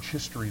study of church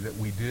history that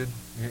we did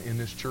in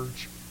this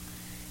church.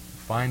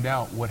 Find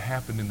out what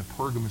happened in the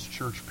Pergamos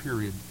church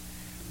period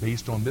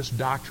based on this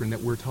doctrine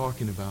that we're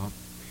talking about.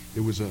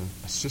 There was a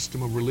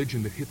system of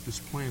religion that hit this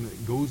planet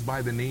that goes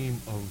by the name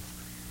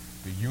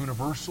of the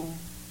universal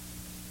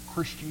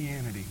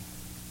Christianity,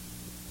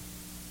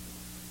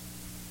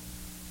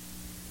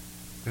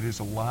 that is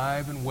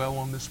alive and well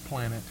on this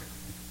planet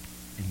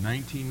in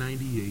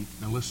 1998.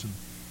 Now listen,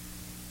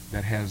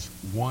 that has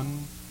 1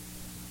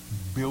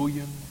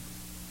 billion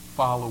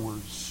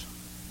followers.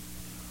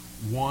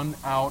 1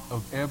 out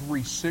of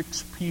every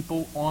 6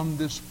 people on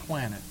this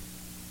planet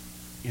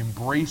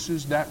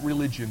embraces that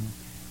religion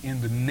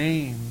in the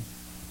name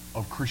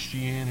of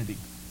Christianity.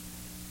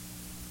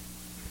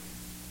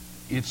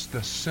 It's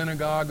the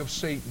synagogue of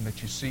Satan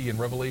that you see in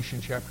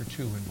Revelation chapter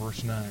 2 and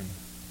verse 9.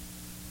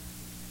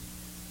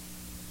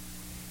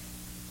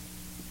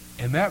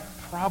 And that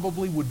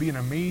probably would be an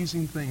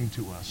amazing thing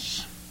to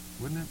us,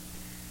 wouldn't it?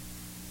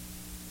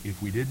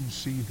 If we didn't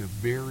see the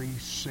very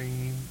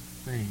same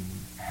thing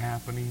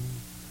happening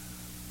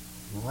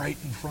right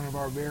in front of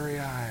our very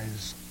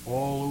eyes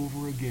all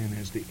over again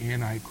as the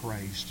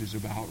Antichrist is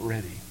about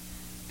ready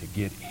to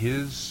get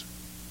his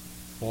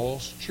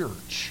false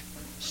church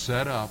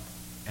set up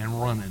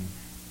and running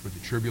for the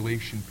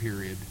tribulation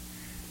period.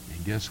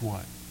 And guess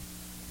what?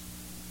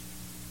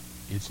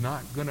 It's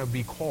not going to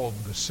be called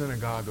the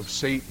synagogue of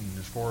Satan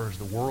as far as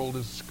the world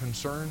is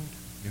concerned.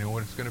 You know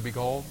what it's going to be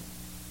called?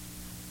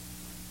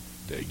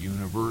 The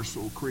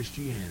universal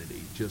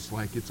Christianity, just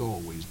like it's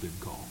always been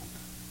called.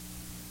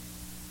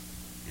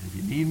 And if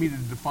you need me to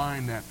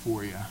define that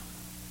for you,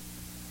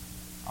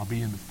 I'll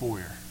be in the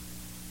foyer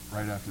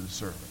right after the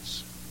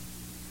service.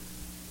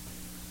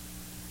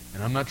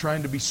 And I'm not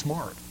trying to be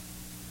smart.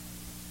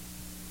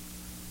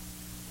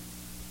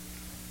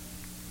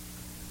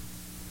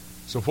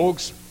 So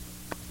folks,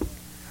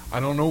 I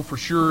don't know for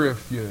sure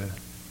if you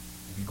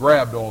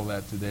grabbed all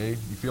that today.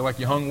 You feel like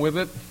you hung with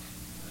it?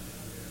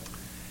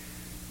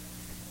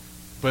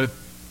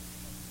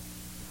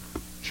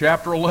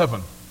 chapter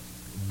 11,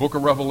 book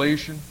of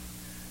Revelation,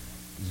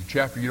 is a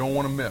chapter you don't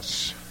want to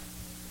miss.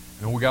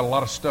 You know, we got a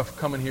lot of stuff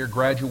coming here,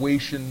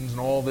 graduations and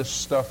all this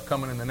stuff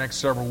coming in the next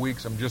several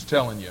weeks. I'm just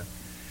telling you,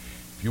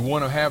 if you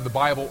want to have the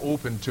Bible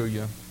open to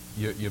you,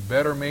 you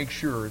better make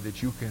sure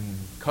that you can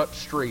cut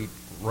straight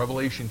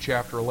Revelation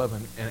chapter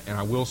 11. And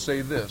I will say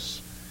this,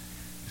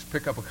 just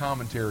pick up a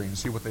commentary and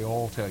see what they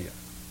all tell you.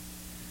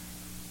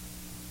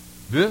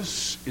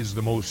 This is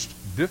the most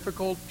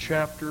difficult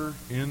chapter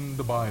in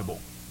the Bible.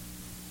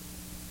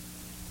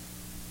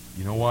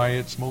 You know why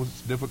it's the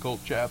most difficult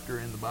chapter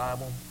in the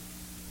Bible?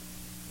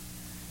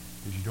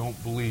 Because you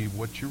don't believe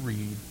what you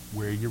read,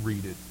 where you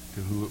read it,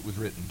 to who it was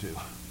written to.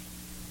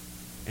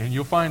 And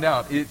you'll find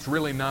out it's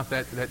really not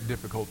that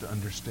difficult to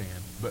understand.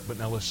 But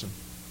now listen,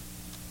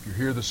 if you're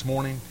here this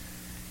morning,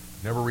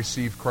 never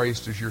received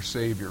Christ as your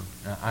Savior,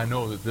 I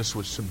know that this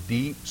was some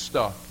deep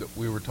stuff that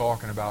we were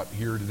talking about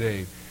here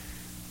today.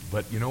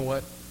 But you know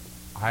what?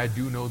 I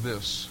do know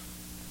this.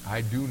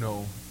 I do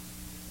know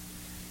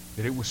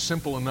that it was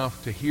simple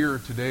enough to hear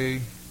today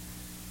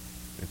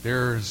that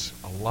there's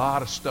a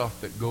lot of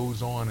stuff that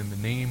goes on in the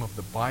name of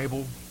the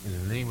Bible,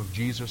 in the name of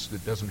Jesus,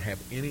 that doesn't have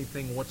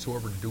anything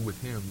whatsoever to do with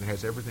Him, that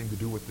has everything to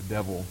do with the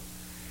devil.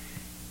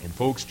 And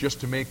folks, just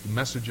to make the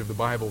message of the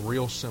Bible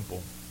real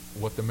simple,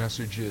 what the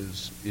message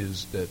is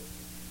that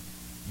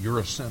you're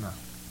a sinner.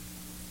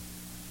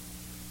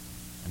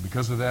 And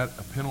because of that,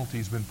 a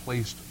penalty's been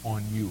placed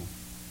on you,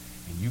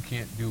 and you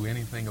can't do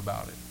anything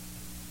about it.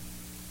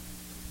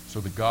 So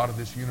the God of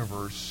this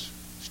universe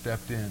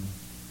stepped in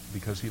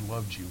because He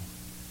loved you,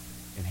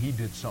 and He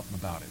did something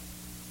about it.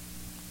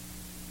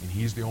 And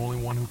He's the only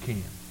one who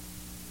can.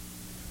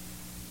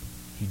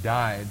 He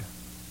died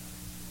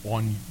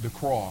on the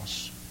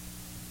cross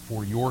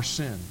for your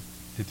sin,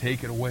 to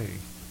take it away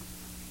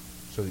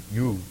so that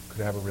you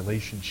could have a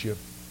relationship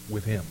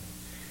with Him.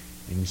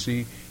 And you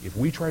see, if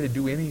we try to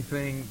do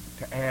anything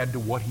to add to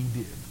what He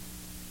did,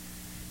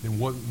 then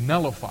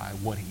nullify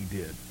what He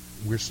did,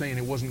 we're saying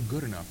it wasn't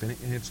good enough, and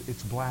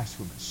it's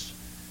blasphemous.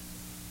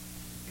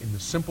 And the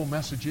simple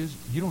message is,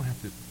 you don't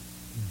have to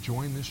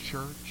join this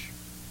church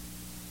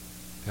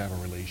to have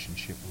a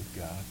relationship with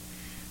God.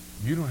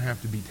 You don't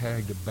have to be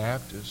tagged a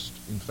Baptist.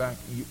 In fact,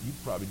 you'd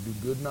probably do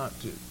good not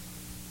to.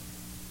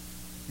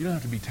 You don't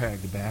have to be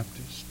tagged a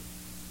Baptist.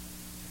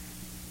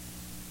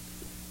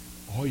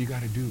 All you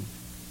got to do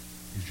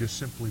is just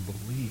simply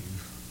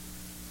believe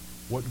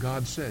what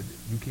God said.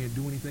 You can't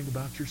do anything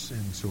about your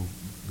sin, so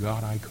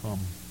God, I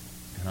come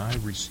and I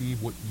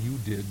receive what you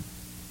did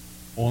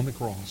on the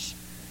cross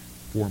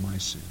for my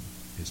sin,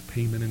 as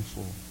payment in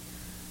full.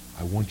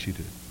 I want you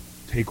to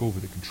take over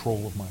the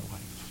control of my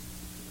life.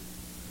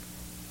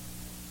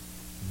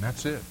 And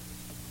that's it.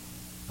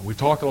 And we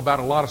talked about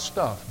a lot of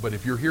stuff, but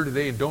if you're here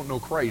today and don't know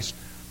Christ,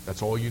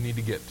 that's all you need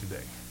to get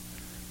today.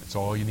 That's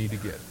all you need to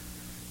get.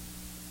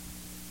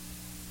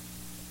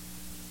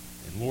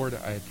 And Lord,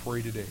 I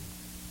pray today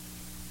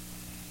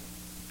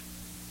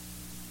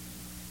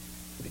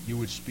that you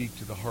would speak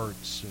to the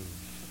hearts of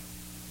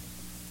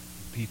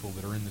the people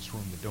that are in this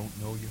room that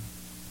don't know you.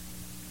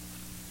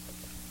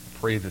 I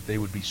pray that they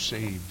would be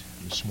saved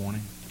this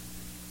morning.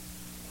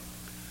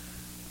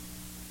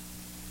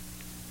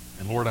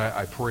 And Lord,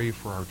 I pray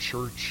for our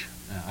church.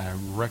 I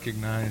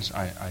recognize,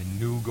 I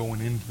knew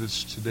going into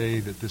this today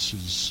that this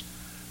is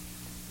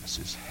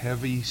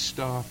heavy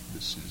stuff.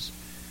 This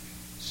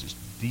is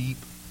deep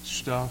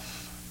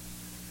stuff.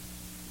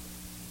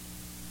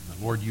 And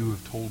Lord, you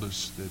have told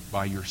us that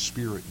by your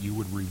Spirit you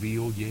would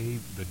reveal, yea,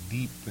 the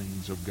deep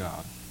things of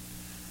God.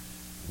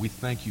 We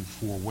thank you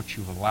for what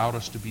you've allowed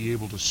us to be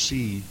able to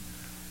see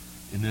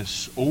in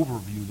this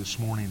overview this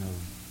morning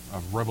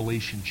of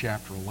Revelation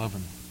chapter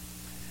 11.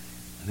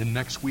 And then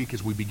next week,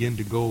 as we begin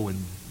to go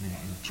and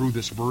through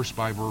this verse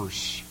by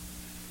verse,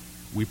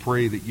 we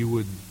pray that you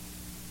would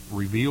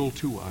reveal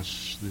to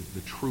us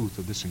the truth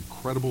of this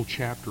incredible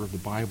chapter of the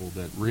Bible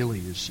that really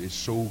is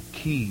so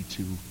key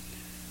to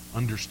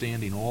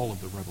understanding all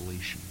of the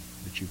revelation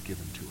that you've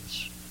given to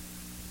us.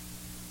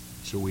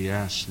 So we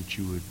ask that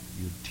you'd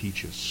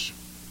teach us.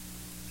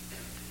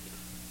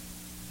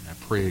 And I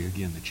pray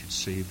again that you'd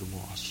save the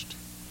lost.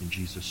 In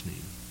Jesus'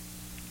 name,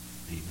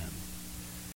 amen.